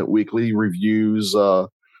content weekly, reviews of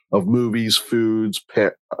movies, foods,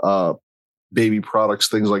 pet, baby products,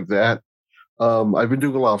 things like that. I've been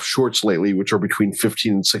doing a lot of shorts lately, which are between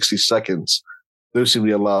 15 and 60 seconds. Those seem to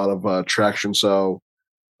be a lot of traction, so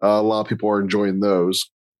a lot of people are enjoying those.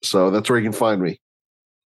 So that's where you can find me.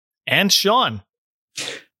 And Sean.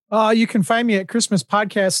 You can find me at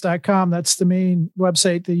christmaspodcast.com. That's the main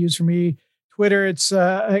website they use for me. Twitter, it's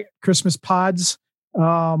Christmas Pods.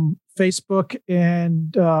 Facebook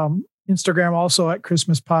and Instagram also at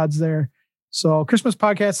Christmas Pods there. So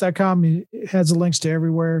christmaspodcast.com has the links to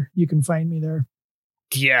everywhere. You can find me there.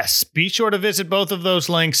 Yes, be sure to visit both of those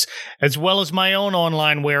links, as well as my own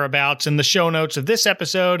online whereabouts in the show notes of this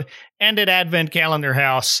episode and at Advent Calendar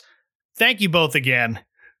House. Thank you both again.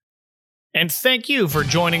 And thank you for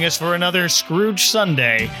joining us for another Scrooge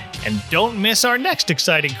Sunday. And don't miss our next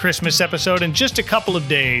exciting Christmas episode in just a couple of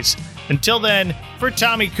days. Until then, for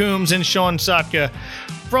Tommy Coombs and Sean Sotka,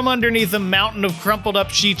 from underneath a mountain of crumpled up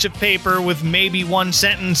sheets of paper with maybe one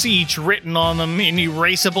sentence each written on them in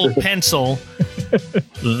erasable pencil,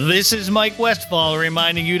 this is Mike Westfall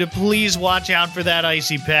reminding you to please watch out for that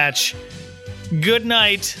icy patch. Good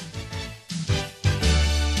night.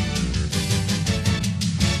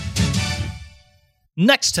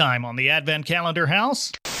 Next time on the Advent Calendar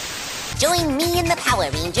House. Join me and the Power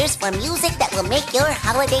Rangers for music that will make your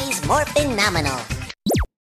holidays more phenomenal.